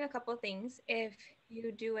wondering a couple of things. If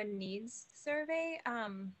you do a needs survey,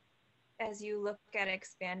 as you look at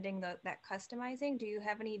expanding that customizing, do you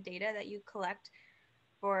have any data that you collect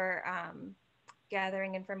for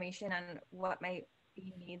gathering information on what might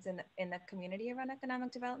be needs in the community around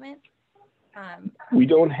economic development? We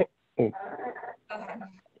don't have, Go ahead.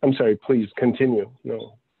 I'm sorry, please continue.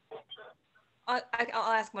 No. I'll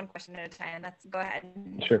ask one question at a time. Go ahead.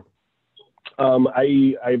 Sure.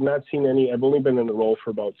 I've not seen any. I've only been in the role for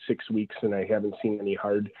about 6 weeks, and I haven't seen any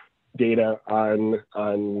hard data on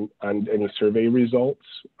any survey results.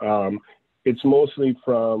 It's mostly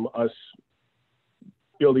from us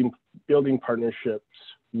building partnerships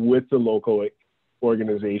with the local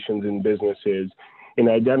organizations and businesses, and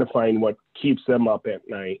identifying what keeps them up at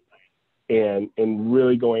night, and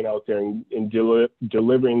really going out there and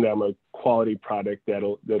delivering them a quality product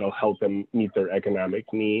that'll help them meet their economic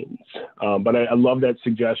needs. But I love that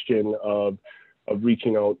suggestion of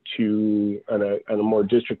reaching out to on a more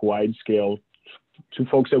district-wide scale to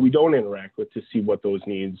folks that we don't interact with to see what those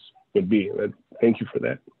needs would be. Thank you for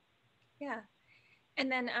that. Yeah. And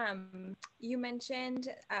then you mentioned,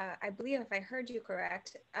 I believe if I heard you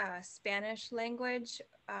correct, Spanish language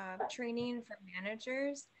training for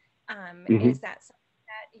managers. Is that something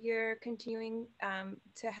that you're continuing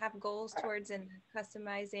to have goals towards in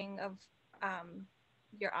customizing of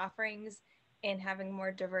your offerings and having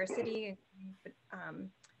more diversity,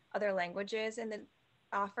 other languages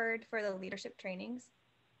offered for the leadership trainings?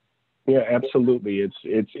 Yeah, absolutely.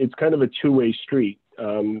 It's kind of a two-way street.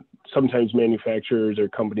 Sometimes manufacturers or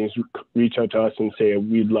companies reach out to us and say,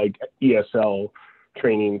 we'd like ESL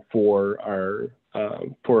training for our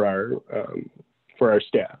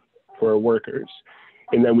staff, for our workers.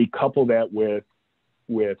 And then we couple that with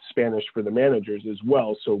Spanish for the managers as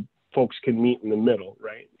well, so folks can meet in the middle,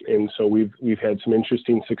 right? And so we've had some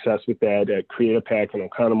interesting success with that at Create-A-Pack in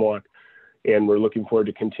Oconomowoc, and we're looking forward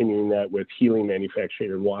to continuing that with Healing Manufacturing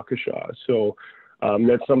in Waukesha. So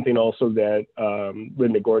that's something also that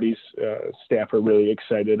Linda Gordy's staff are really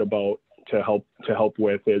excited about to help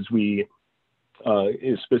with, as we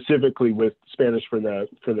specifically with Spanish for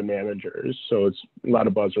the managers. So it's a lot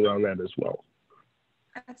of buzz around that as well.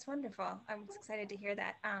 That's wonderful. I'm excited to hear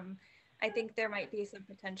that. I think there might be some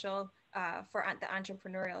potential for the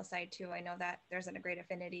entrepreneurial side too. I know that there's a great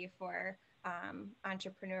affinity for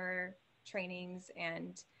entrepreneur trainings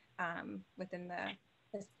and within the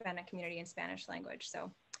Hispanic community and Spanish language.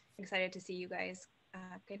 So excited to see you guys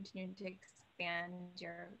continue to expand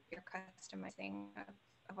your customizing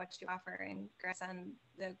of what you offer, and congrats on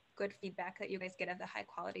the good feedback that you guys get of the high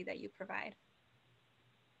quality that you provide.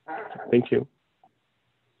 Thank you.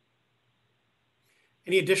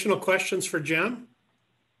 Any additional questions for Jim?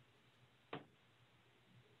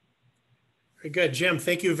 Very good, Jim.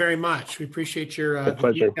 Thank you very much. We appreciate your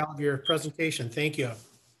the detail of your presentation. Thank you.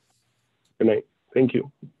 Good night. Thank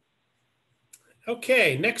you.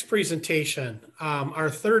 Okay, next presentation, our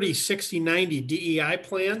 30-60-90 DEI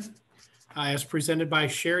plan, as presented by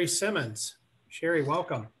Sherry Simmons. Sherry,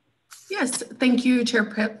 welcome. Yes, thank you,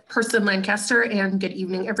 Chairperson Lancaster, and good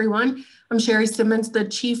evening, everyone. I'm Sherry Simmons, the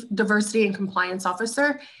Chief Diversity and Compliance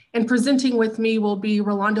Officer, and presenting with me will be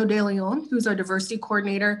Rolando De Leon, who's our Diversity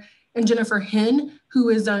Coordinator, and Jennifer Hinn, who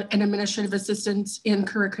is an Administrative Assistant in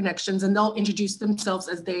Career Connections, and they'll introduce themselves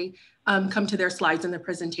as they come to their slides in the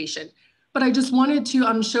presentation. But I just wanted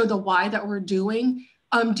to show the why that we're doing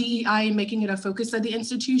DEI and making it a focus of the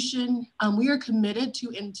institution. We are committed to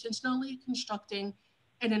intentionally constructing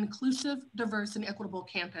an inclusive, diverse, and equitable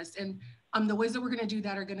campus. And the ways that we're going to do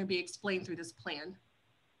that are going to be explained through this plan.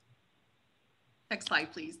 Next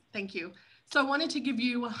slide, please. Thank you. So I wanted to give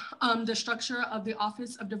you the structure of the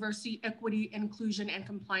Office of Diversity, Equity, Inclusion, and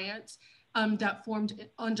Compliance that formed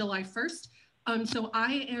on July 1st. So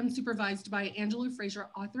I am supervised by Angela Fraser,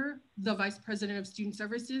 author, the Vice President of Student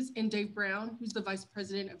Services, and Dave Brown, who's the Vice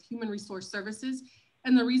President of Human Resource Services.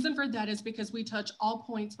 And the reason for that is because we touch all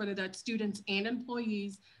points, whether that's students and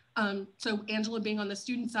employees. So Angela being on the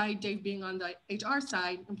student side, Dave being on the HR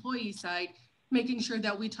side, employee side, making sure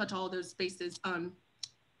that we touch all those spaces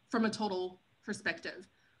from a total perspective.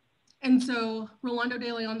 And so Rolando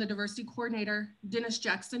De Leon, the Diversity Coordinator, Dennis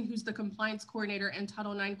Jackson, who's the Compliance Coordinator and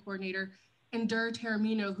Title IX Coordinator, and Dur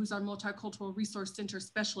Taramino, who's our Multicultural Resource Center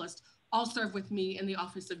Specialist, all serve with me in the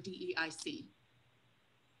Office of DEIC.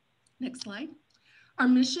 Next slide. Our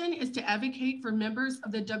mission is to advocate for members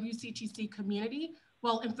of the WCTC community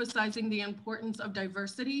while emphasizing the importance of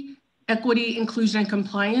diversity, equity, inclusion, and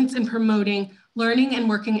compliance, and promoting learning and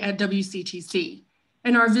working at WCTC.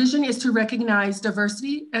 And our vision is to recognize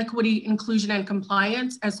diversity, equity, inclusion, and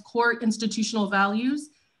compliance as core institutional values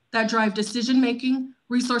that drive decision-making,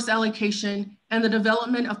 resource allocation, and the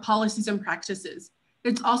development of policies and practices.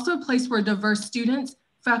 It's also a place where diverse students,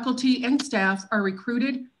 faculty, and staff are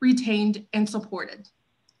recruited, retained, and supported.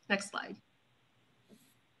 Next slide.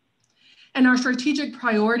 And our strategic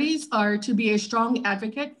priorities are to be a strong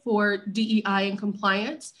advocate for DEI and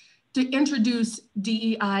compliance, to introduce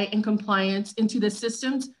DEI and compliance into the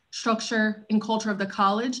systems, structure, and culture of the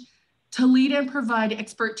college, to lead and provide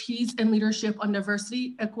expertise and leadership on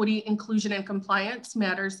diversity, equity, inclusion, and compliance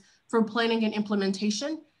matters for planning and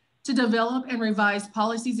implementation, to develop and revise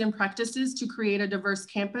policies and practices to create a diverse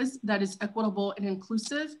campus that is equitable and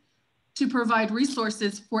inclusive, to provide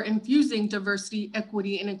resources for infusing diversity,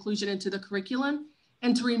 equity, and inclusion into the curriculum,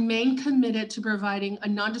 and to remain committed to providing a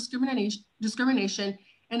non-discrimination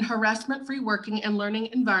and harassment-free working and learning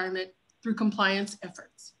environment through compliance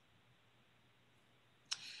efforts.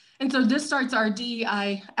 And so this starts our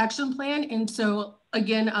DEI action plan. And so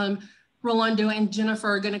again, Rolando and Jennifer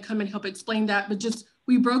are gonna come and help explain that, but just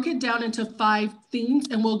we broke it down into 5 themes,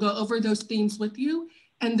 and we'll go over those themes with you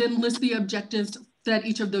and then list the objectives that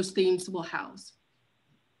each of those themes will house.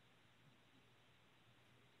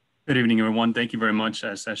 Good evening, everyone. Thank you very much.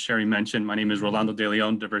 As Sherry mentioned, my name is Rolando De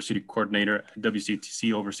Leon, Diversity Coordinator at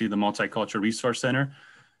WCTC, oversee the Multicultural Resource Center.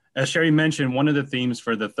 As Sherry mentioned, one of the themes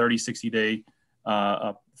for the 30-60-day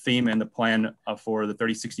theme and the plan for the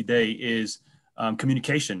 30-60-day is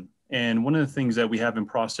communication. And one of the things that we have in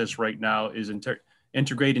process right now is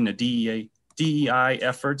integrating the DEI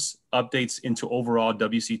efforts, updates into overall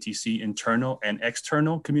WCTC internal and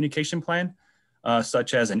external communication plan,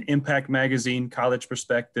 such as an impact magazine, college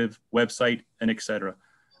perspective, website, and et cetera.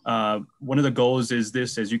 One of the goals is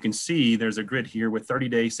this, as you can see, there's a grid here with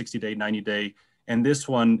 30-day, 60-day, 90-day, and this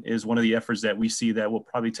one is one of the efforts that we see that will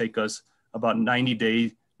probably take us about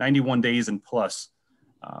 91 days and plus.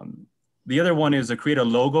 The other one is to create a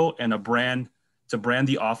logo and a brand to brand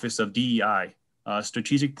the Office of DEI, a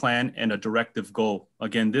strategic plan and a directive goal.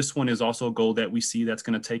 Again, this one is also a goal that we see that's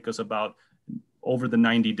going to take us about over the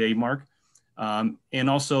 90-day mark. And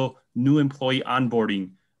also new employee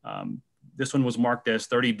onboarding. This one was marked as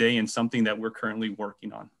 30-day and something that we're currently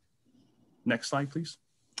working on. Next slide, please.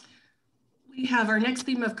 We have our next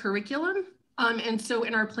theme of curriculum. And so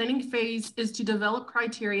in our planning phase is to develop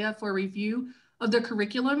criteria for review of the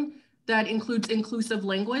curriculum that includes inclusive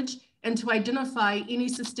language and to identify any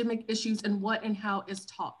systemic issues and what and how is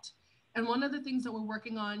taught. And one of the things that we're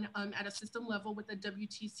working on at a system level with the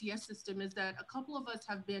WTCS system is that a couple of us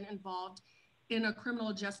have been involved in a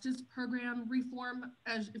criminal justice program reform,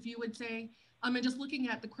 as if you would say, and just looking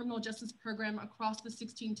at the criminal justice program across the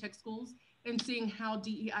 16 tech schools and seeing how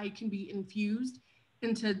DEI can be infused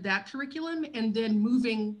into that curriculum and then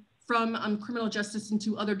moving from criminal justice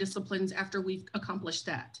into other disciplines after we've accomplished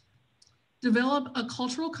that. Develop a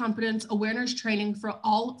cultural competence awareness training for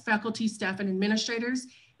all faculty, staff, and administrators,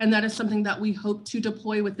 and that is something that we hope to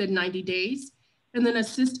deploy within 90 days. And then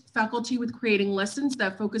assist faculty with creating lessons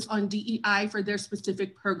that focus on DEI for their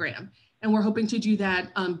specific program. And we're hoping to do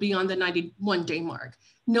that beyond the 91-day mark,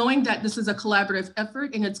 knowing that this is a collaborative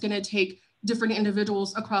effort and it's going to take different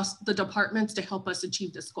individuals across the departments to help us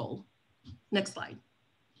achieve this goal. Next slide.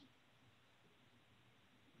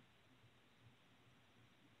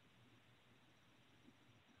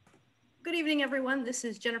 Good evening, everyone. This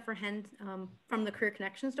is Jennifer Hend from the Career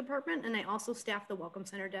Connections Department, and I also staff the Welcome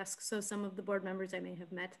Center desk. So some of the board members I may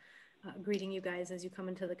have met greeting you guys as you come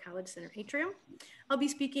into the College Center atrium. I'll be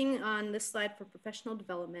speaking on this slide for professional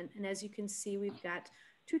development. And as you can see, we've got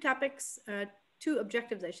 2 topics, 2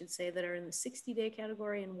 objectives, I should say, that are in the 60-day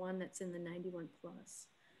category and one that's in the 91+.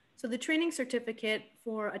 So the training certificate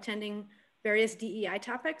for attending various DEI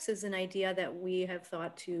topics is an idea that we have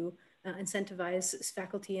thought to incentivize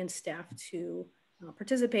faculty and staff to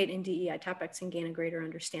participate in DEI topics and gain a greater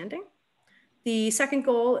understanding. The second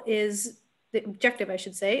goal is, the objective I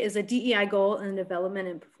should say, is a DEI goal and development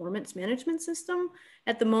and performance management system.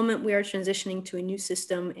 At the moment, we are transitioning to a new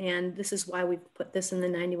system, and this is why we've put this in the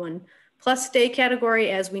 91+ day category,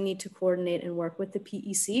 as we need to coordinate and work with the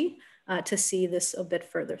PEC to see this a bit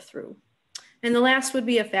further through. And the last would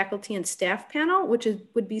be a faculty and staff panel, which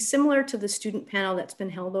would be similar to the student panel that's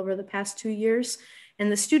been held over the past 2 years.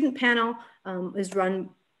 And the student panel is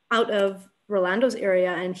run out of Rolando's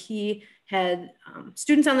area, and he had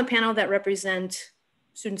students on the panel that represent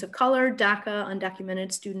students of color, DACA,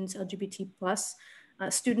 undocumented students, LGBT+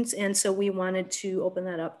 students. And so we wanted to open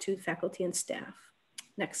that up to faculty and staff.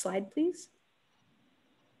 Next slide, please.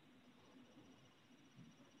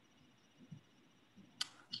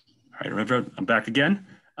 All right, River, I'm back again.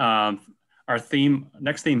 Our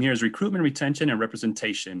next theme here is recruitment, retention, and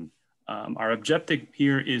representation. Our objective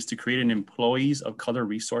here is to create an Employees of Color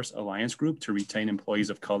Resource Alliance group to retain employees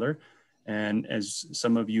of color. And as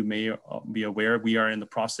some of you may be aware, we are in the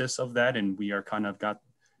process of that, and we are kind of got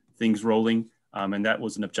things rolling. And that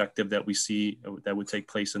was an objective that we see that would take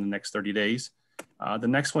place in the next 30 days. The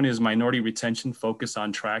next one is minority retention, focus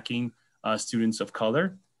on tracking students of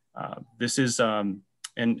color. This is,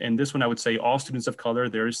 and this one I would say all students of color,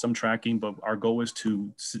 there is some tracking, but our goal is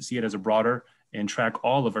to see it as a broader and track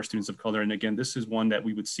all of our students of color. And again, this is one that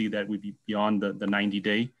we would see that would be beyond the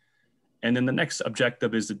 90-day. And then the next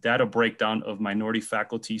objective is the data breakdown of minority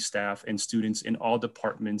faculty, staff, and students in all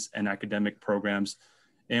departments and academic programs.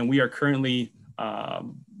 And we are currently,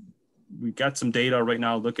 we've got some data right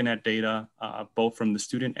now, looking at data, both from the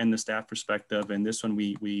student and the staff perspective. And this one,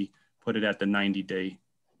 we put it at the 90-day.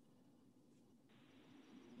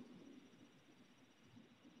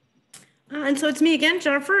 And so it's me again,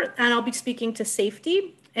 Jennifer, and I'll be speaking to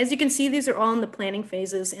safety. As you can see, these are all in the planning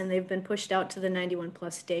phases and they've been pushed out to the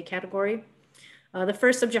 91+ day category. The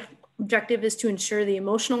first objective is to ensure the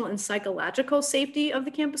emotional and psychological safety of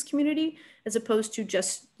the campus community, as opposed to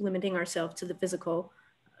just limiting ourselves to the physical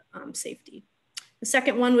safety. The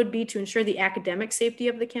second one would be to ensure the academic safety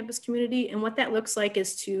of the campus community. And what that looks like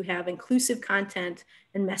is to have inclusive content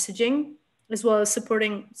and messaging, as well as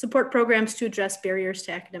support programs to address barriers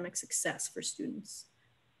to academic success for students.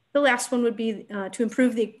 The last one would be to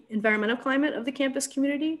improve the environmental climate of the campus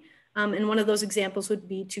community. And one of those examples would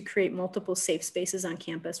be to create multiple safe spaces on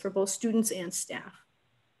campus for both students and staff.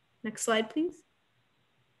 Next slide, please.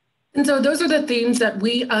 And so those are the themes that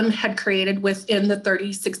we had created within the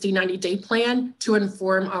 30, 60, 90-day plan to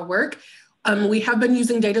inform our work. We have been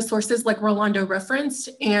using data sources like Rolando referenced,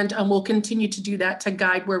 and we'll continue to do that to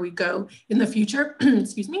guide where we go in the future.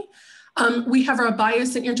 Excuse me. We have our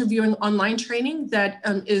bias and interviewing online training that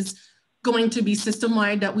is going to be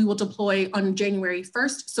system-wide that we will deploy on January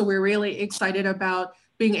 1st. So we're really excited about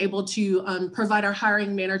being able to provide our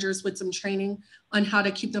hiring managers with some training on how to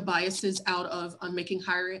keep the biases out of making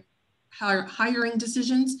hiring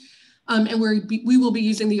decisions. And we will be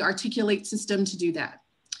using the Articulate system to do that.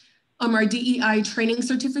 Our DEI training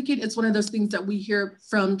certificate is one of those things that we hear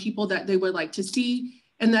from people that they would like to see.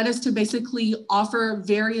 And that is to basically offer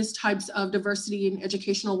various types of diversity and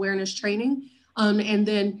educational awareness training. And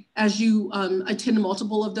then as you attend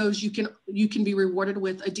multiple of those, you can be rewarded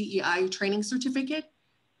with a DEI training certificate.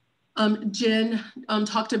 Jen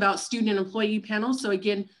talked about student and employee panels. So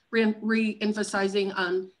again, re-emphasizing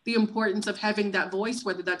the importance of having that voice,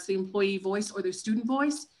 whether that's the employee voice or the student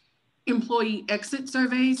voice. Employee exit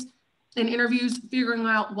surveys and interviews, figuring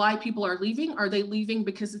out why people are leaving. Are they leaving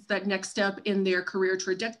because it's that next step in their career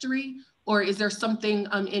trajectory? Or is there something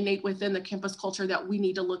innate within the campus culture that we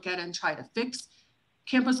need to look at and try to fix?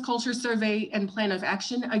 Campus culture survey and plan of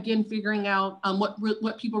action, again, figuring out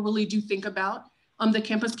what people really do think about the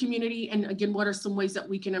campus community. And again, what are some ways that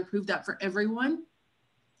we can improve that for everyone?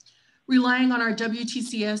 Relying on our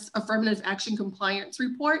WTCS affirmative action compliance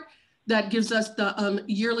report that gives us the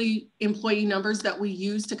yearly employee numbers that we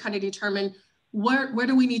use to kind of determine where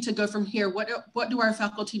do we need to go from here? What do our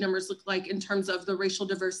faculty numbers look like in terms of the racial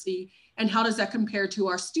diversity? And how does that compare to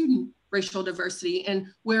our student racial diversity? And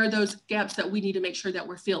where are those gaps that we need to make sure that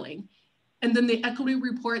we're filling? And then the equity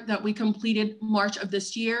report that we completed March of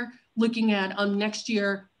this year, looking at next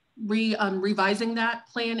year, revising that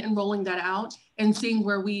plan and rolling that out and seeing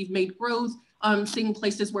where we've made growth, seeing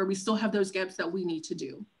places where we still have those gaps that we need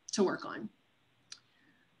to work on.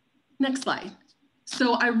 Next slide.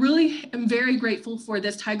 So I really am very grateful for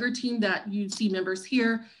this Tiger team that you see members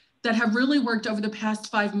here that have really worked over the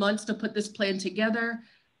past 5 months to put this plan together.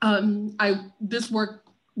 This work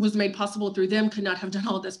was made possible through them, could not have done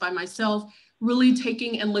all of this by myself, really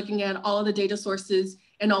taking and looking at all of the data sources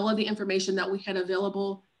and all of the information that we had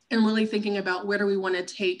available and really thinking about where do we want to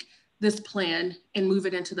take this plan and move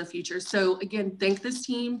it into the future. So again, thank this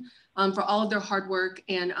team for all of their hard work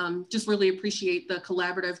and just really appreciate the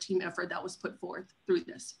collaborative team effort that was put forth through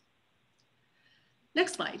this.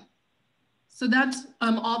 Next slide. So that's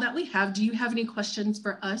all that we have. Do you have any questions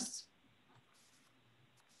for us?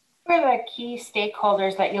 Who are the key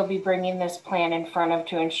stakeholders that you'll be bringing this plan in front of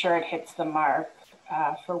to ensure it hits the mark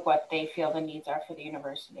for what they feel the needs are for the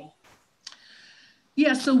university?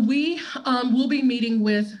 Yeah, so we will be meeting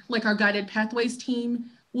with like our guided pathways team.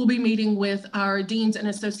 We'll be meeting with our deans and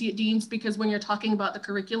associate deans because when you're talking about the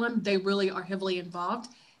curriculum, they really are heavily involved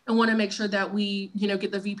and want to make sure that we,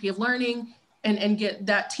 get the VP of learning and get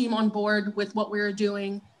that team on board with what we're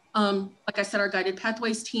doing. Like I said, our guided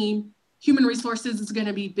pathways team, human resources is going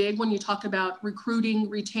to be big when you talk about recruiting,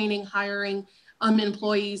 retaining, hiring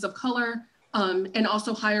employees of color, and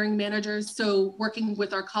also hiring managers. So working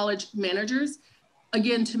with our college managers,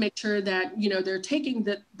 again, to make sure that, you know, they're taking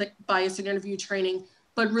the bias and interview training,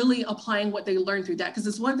 but really applying what they learn through that. Because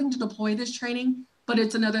it's one thing to deploy this training, but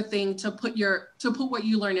it's another thing to put what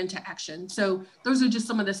you learn into action. So those are just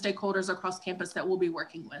some of the stakeholders across campus that we'll be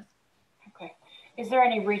working with. Okay. Is there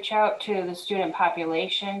any reach out to the student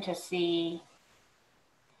population to see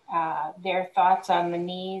their thoughts on the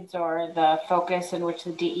needs or the focus in which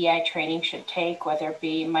the DEI training should take, whether it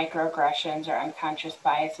be microaggressions or unconscious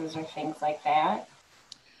biases or things like that?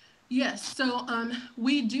 Yes, so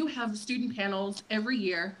we do have student panels every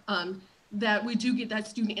year that we do get that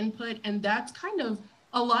student input, and that's kind of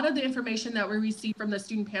a lot of the information that we receive from the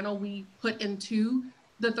student panel we put into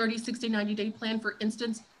the 30, 60, 90-day plan. For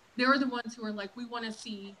instance, they're the ones who are like, we want to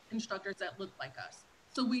see instructors that look like us.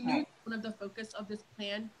 So we knew one of the focus of this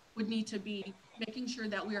plan would need to be making sure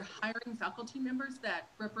that we are hiring faculty members that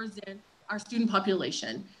represent our student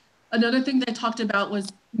population. Another thing they talked about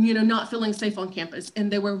was, you know, not feeling safe on campus.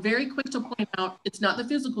 And they were very quick to point out, it's not the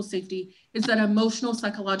physical safety, it's that emotional,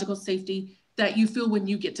 psychological safety that you feel when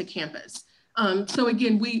you get to campus. So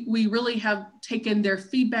again, we really have taken their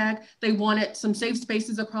feedback. They wanted some safe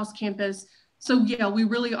spaces across campus. So yeah, we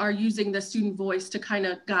really are using the student voice to kind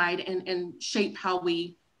of guide and shape how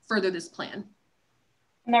we further this plan.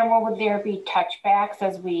 And then would there be touchbacks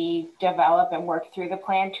as we develop and work through the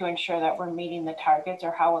plan to ensure that we're meeting the targets,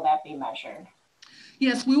 or how will that be measured?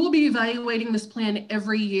 Yes, we will be evaluating this plan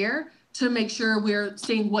every year to make sure we're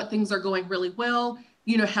seeing what things are going really well.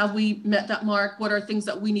 You know, have we met that mark? What are things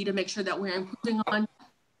that we need to make sure that we're improving on?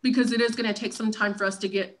 Because it is going to take some time for us to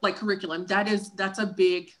get like curriculum. That's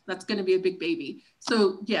going to be a big baby.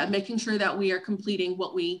 So yeah, making sure that we are completing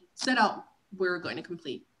what we set out we're going to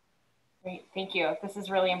complete. Great, thank you. This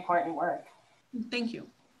is really important work. Thank you.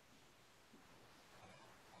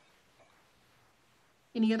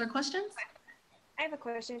 Any other questions? I have a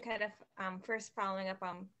question kind of first following up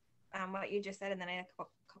on what you just said, and then I have a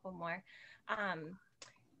couple more.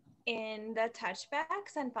 In the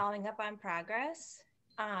touchbacks and following up on progress,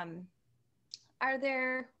 are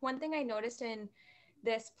there, one thing I noticed in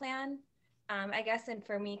this plan, I guess, and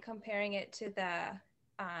for me comparing it to the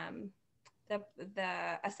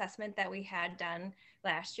assessment that we had done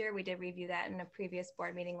last year, we did review that in a previous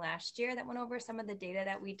board meeting last year that went over some of the data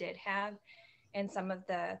that we did have and some of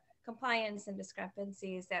the compliance and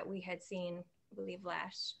discrepancies that we had seen, I believe,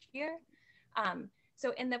 last year.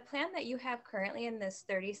 So in the plan that you have currently in this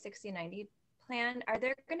 30, 60, 90 plan, are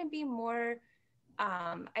there going to be more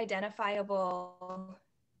identifiable,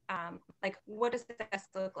 like what does this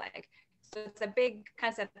look like? So it's a big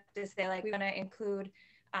concept to say, like, we want to include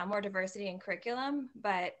more diversity in curriculum,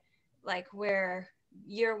 but like where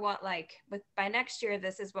year what, like by next year,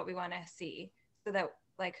 this is what we want to see, so that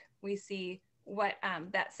like we see what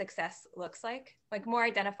that success looks like more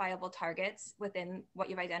identifiable targets within what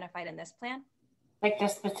you've identified in this plan. Like the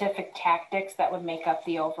specific tactics that would make up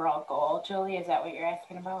the overall goal, Julie, is that what you're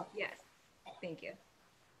asking about? Yes, thank you.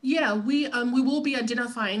 Yeah, we will be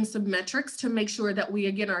identifying some metrics to make sure that we,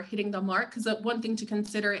 again, are hitting the mark. Because one thing to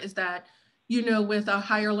consider is that, you know, with a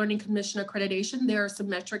Higher Learning Commission accreditation, there are some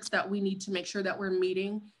metrics that we need to make sure that we're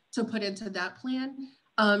meeting to put into that plan.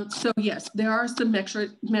 So yes, there are some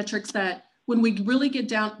metrics that when we really get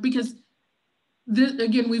down, because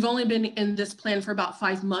again, we've only been in this plan for about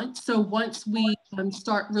 5 months. So once we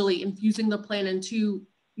start really infusing the plan into,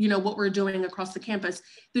 you know, what we're doing across the campus,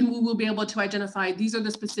 then we will be able to identify these are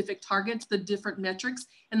the specific targets, the different metrics,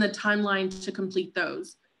 and the timeline to complete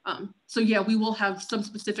those. So yeah, we will have some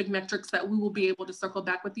specific metrics that we will be able to circle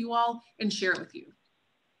back with you all and share with you.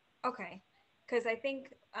 Okay, because I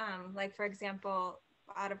think like, for example,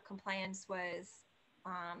 out of compliance was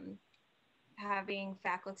having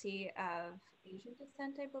faculty of Asian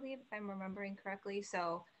descent, I believe, if I'm remembering correctly.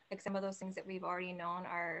 So like some of those things that we've already known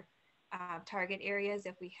are target areas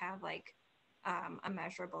if we have like a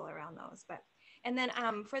measurable around those. But and then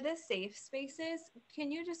for the safe spaces,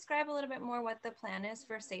 can you describe a little bit more what the plan is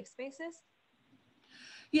for safe spaces?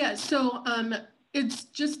 Yeah, so it's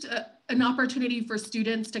just an opportunity for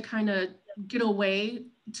students to kind of get away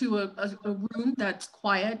to a room that's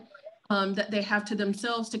quiet, that they have to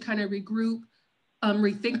themselves to kind of regroup,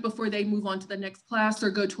 rethink before they move on to the next class or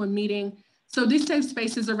go to a meeting. So these safe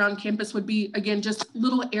spaces around campus would be, again, just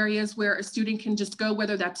little areas where a student can just go,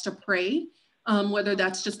 whether that's to pray, whether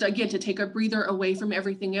that's just, again, to take a breather away from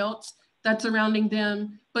everything else that's surrounding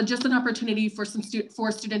them, but just an opportunity for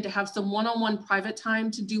a student to have some one-on-one private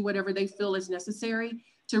time to do whatever they feel is necessary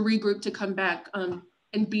to regroup, to come back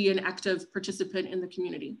and be an active participant in the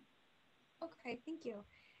community. Okay, thank you.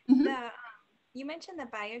 Mm-hmm. You mentioned the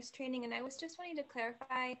bias training, and I was just wanting to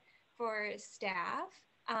clarify for staff.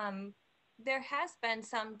 There has been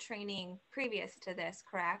some training previous to this,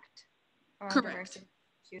 correct? Around correct. Diversity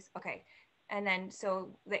issues. Okay. And then,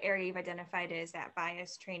 so the area you've identified is that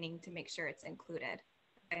bias training to make sure it's included.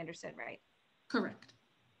 If I understood right. Correct.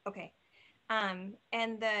 Okay. And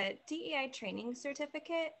the DEI training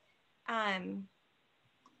certificate,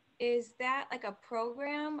 is that like a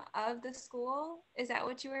program of the school? Is that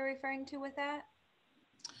what you were referring to with that?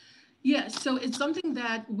 Yes, so it's something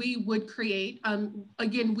that we would create.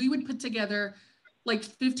 Again, we would put together like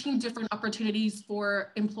 15 different opportunities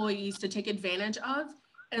for employees to take advantage of.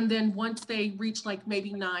 And then once they reach like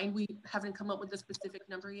maybe 9, we haven't come up with a specific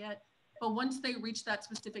number yet, but once they reach that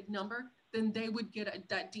specific number, then they would get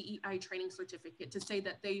that DEI training certificate to say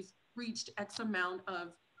that they've reached X amount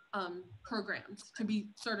of programs to be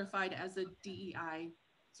certified as a DEI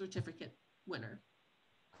certificate winner.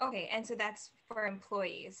 Okay, and so that's for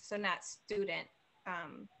employees, so not student,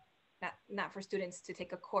 not for students to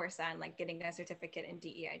take a course on like getting a certificate in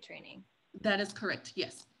DEI training. That is correct,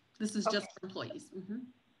 yes. This is just for employees. Mm-hmm.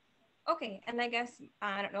 Okay, and I guess,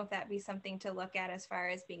 I don't know if that'd be something to look at as far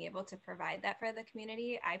as being able to provide that for the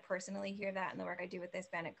community. I personally hear that in the work I do with the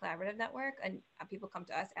Hispanic Collaborative Network, and people come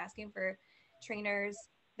to us asking for trainers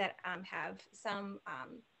that have some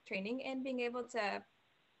training in being able to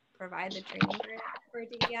provide the training for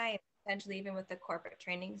DEI, and potentially even with the corporate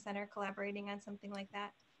training center collaborating on something like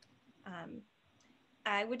that.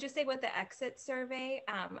 I would just say with the exit survey,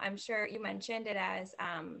 I'm sure you mentioned it as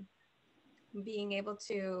being able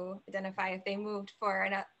to identify if they moved for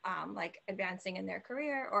like advancing in their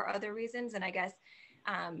career or other reasons. And I guess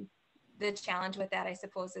the challenge with that, I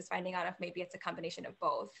suppose, is finding out if maybe it's a combination of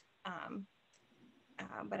both.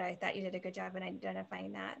 But I thought you did a good job in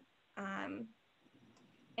identifying that.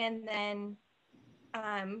 And then,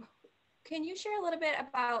 can you share a little bit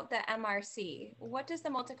about the MRC? What does the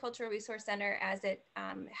Multicultural Resource Center, as it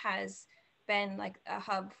has been like a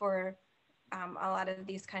hub for a lot of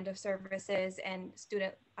these kind of services and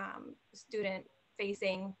student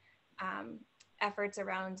facing efforts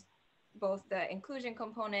around both the inclusion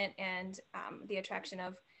component and the attraction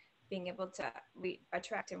of being able to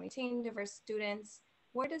attract and retain diverse students?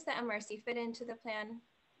 Where does the MRC fit into the plan?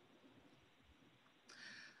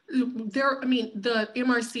 The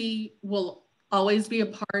MRC will always be a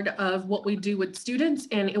part of what we do with students,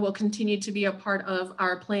 and it will continue to be a part of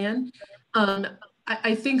our plan.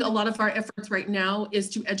 I think a lot of our efforts right now is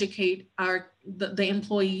to educate the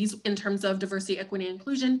employees in terms of diversity, equity, and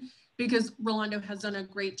inclusion, because Rolando has done a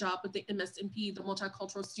great job with the MSMP, the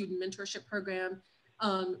Multicultural Student Mentorship Program,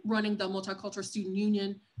 running the Multicultural Student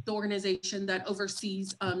Union, the organization that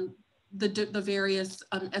oversees the various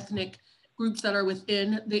ethnic groups that are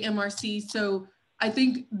within the MRC. So I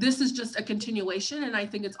think this is just a continuation, and I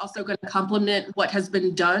think it's also going to complement what has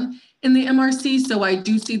been done in the MRC. So I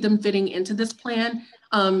do see them fitting into this plan.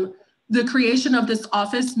 The creation of this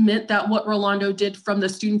office meant that what Rolando did from the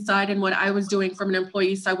student side and what I was doing from an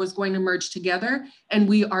employee side was going to merge together. And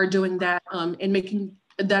we are doing that and making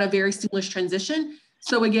that a very seamless transition.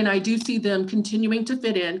 So again, I do see them continuing to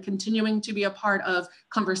fit in, continuing to be a part of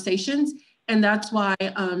conversations. And that's why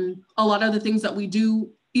a lot of the things that we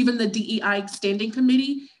do, even the DEI Standing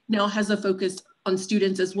Committee now has a focus on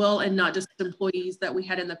students as well, and not just employees that we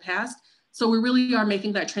had in the past. So we really are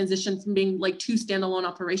making that transition from being like 2 standalone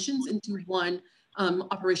operations into one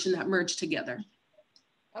operation that merged together.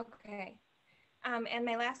 Okay. And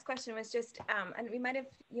my last question was just, and you might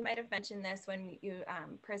have mentioned this when you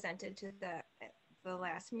presented to the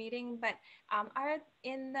last meeting, but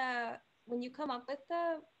when you come up with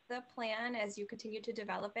the plan as you continue to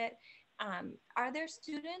develop it, are there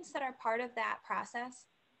students that are part of that process?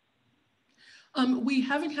 We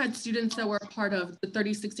haven't had students that were part of the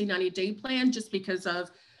 30, 60, 90-day plan just because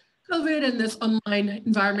of COVID and this online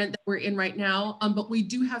environment that we're in right now. But we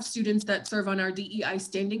do have students that serve on our DEI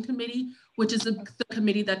Standing Committee, which is the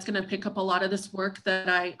committee that's going to pick up a lot of this work that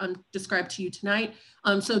I described to you tonight.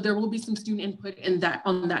 So there will be some student input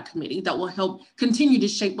on that committee that will help continue to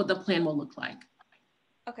shape what the plan will look like.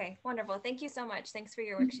 Okay, wonderful. Thank you so much. Thanks for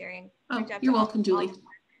your work sharing. Oh, you're welcome, Julie.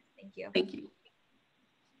 Thank you. Thank you.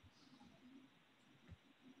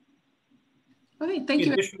 Okay, thank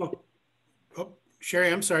you. Oh, Sherry,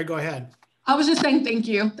 I'm sorry, go ahead. I was just saying thank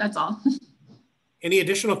you, that's all. Any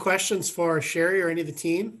additional questions for Sherry or any of the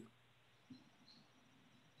team?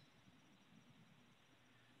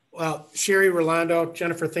 Well, Sherry, Rolando,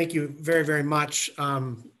 Jennifer, thank you very, very much.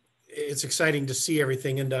 It's exciting to see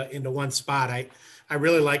everything into one spot. I I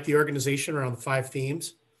really like the organization around the 5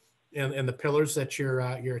 themes and the pillars that you're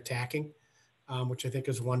attacking, which I think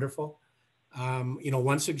is wonderful.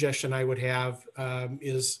 One suggestion I would have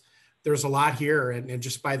is there's a lot here, and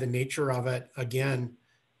just by the nature of it, again,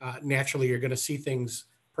 naturally you're going to see things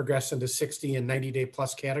progress into 60 and 90-day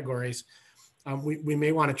plus categories. We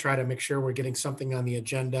may want to try to make sure we're getting something on the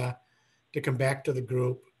agenda to come back to the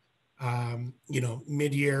group,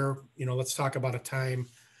 mid-year, let's talk about a time,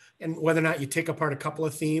 and whether or not you take apart a couple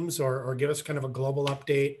of themes or give us kind of a global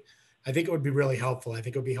update. I think it would be really helpful. I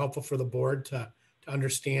think it would be helpful for the board to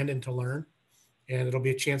understand and to learn. And it'll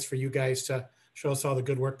be a chance for you guys to show us all the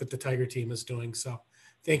good work that the Tiger team is doing. So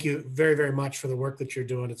thank you very, very much for the work that you're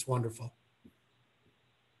doing. It's wonderful.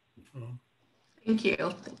 Thank you.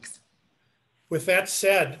 Thanks. With that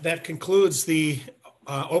said, that concludes the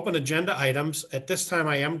open agenda items. At this time,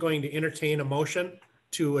 I am going to entertain a motion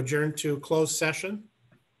to adjourn to closed session.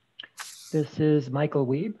 This is Michael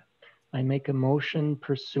Wiebe. I make a motion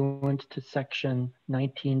pursuant to section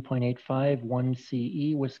 19.85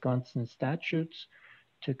 1CE Wisconsin statutes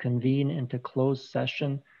to convene into closed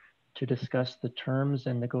session to discuss the terms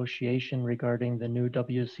and negotiation regarding the new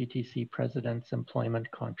WCTC president's employment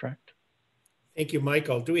contract. Thank you,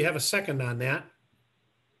 Michael. Do we have a second on that?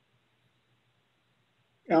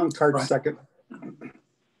 Alan Cart, second.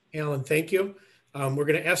 Alan, thank you. We're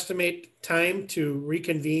going to estimate time to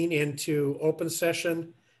reconvene into open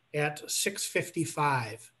session at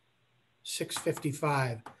 6:55.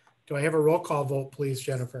 6:55. Do I have a roll call vote, please,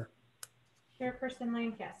 Jennifer? Chairperson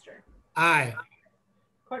Lancaster. Aye.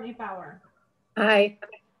 Courtney Bauer. Aye.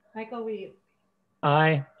 Michael Wiebe.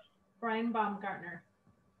 Aye. Brian Baumgartner.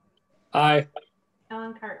 Aye.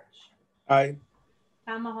 Alan Karch. Aye.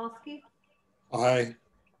 Tom Mahalski. Aye.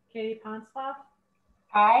 Katie Ponsloff.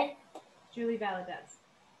 Aye. Julie Valadez.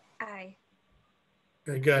 Aye.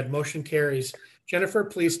 Very good. Motion carries. Jennifer,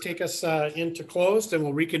 please take us into closed and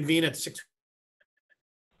we'll reconvene at 6.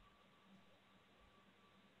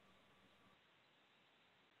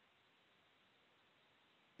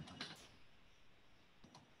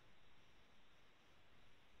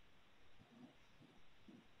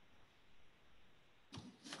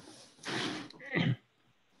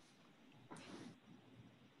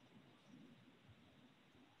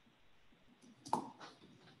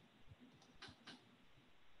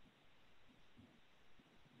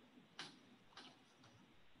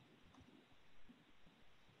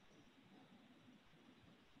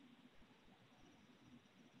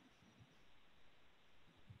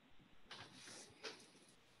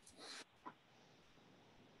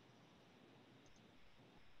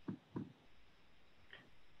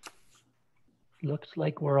 Looks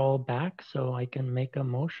like we're all back, so I can make a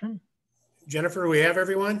motion. Jennifer, we have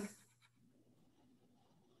everyone?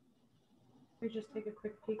 We just take a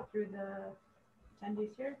quick peek through the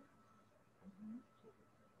attendees here.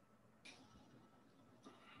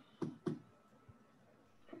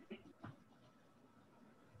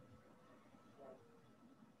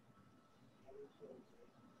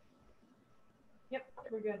 Yep,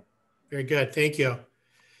 we're good. Very good. Thank you.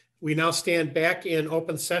 We now stand back in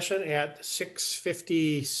open session at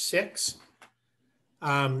 6:56.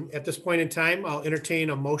 At this point in time, I'll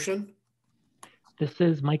entertain a motion. This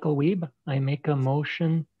is Michael Wiebe. I make a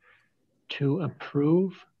motion to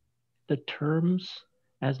approve the terms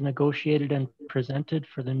as negotiated and presented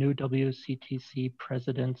for the new WCTC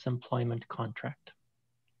president's employment contract.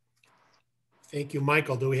 Thank you,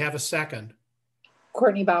 Michael. Do we have a second?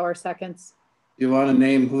 Courtney Bauer seconds. You want to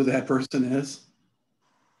name who that person is?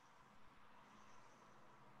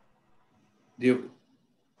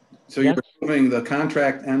 So Yes. you're approving the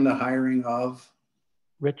contract and the hiring of?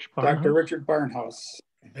 Rich Barnhouse. Dr. Richard Barnhouse.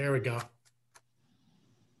 There we go.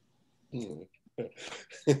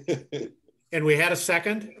 And we had a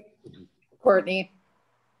second? Courtney.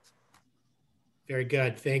 Very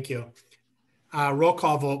good. Thank you. Roll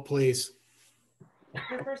call vote, please.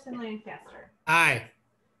 Chairperson Lancaster. Aye.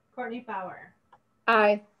 Courtney Bauer.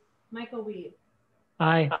 Aye. Michael Wiebe.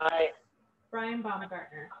 Aye. Brian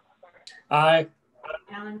Baumgartner. Aye.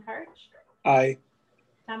 Alan Karch. Aye.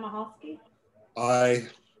 Tom Mahalski. Aye.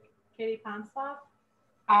 Katie Ponsloff.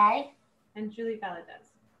 Aye. And Julie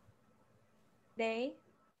Valadez. Nay.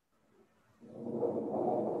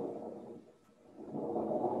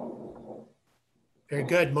 Very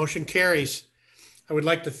good. Motion carries. I would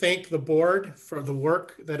like to thank the board for the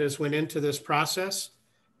work that has went into this process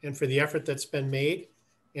and for the effort that's been made.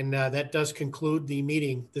 And that does conclude the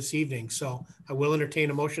meeting this evening. So I will entertain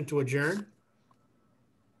a motion to adjourn.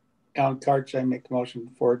 Alan Karch, I make the motion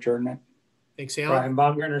for adjournment. Thanks, Alan. Brian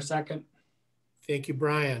Baumgartner, second. Thank you,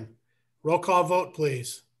 Brian. Roll call vote,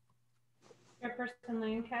 please. Chairperson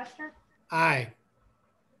Lancaster, Aye.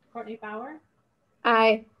 Courtney Bauer,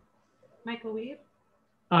 Aye. Michael Weeb,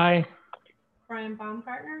 Aye. Brian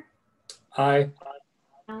Baumgartner, Aye.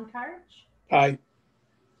 Alan Karch, Aye.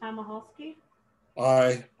 Tom Mahalski,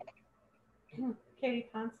 Aye. Katie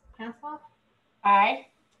Pansloff, Aye.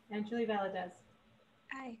 and Julie Valadez.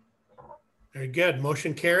 Aye. Very good.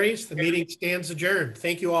 Motion carries. The meeting stands adjourned.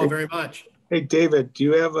 Thank you all very much. Hey, David, do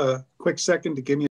you have a quick second to give me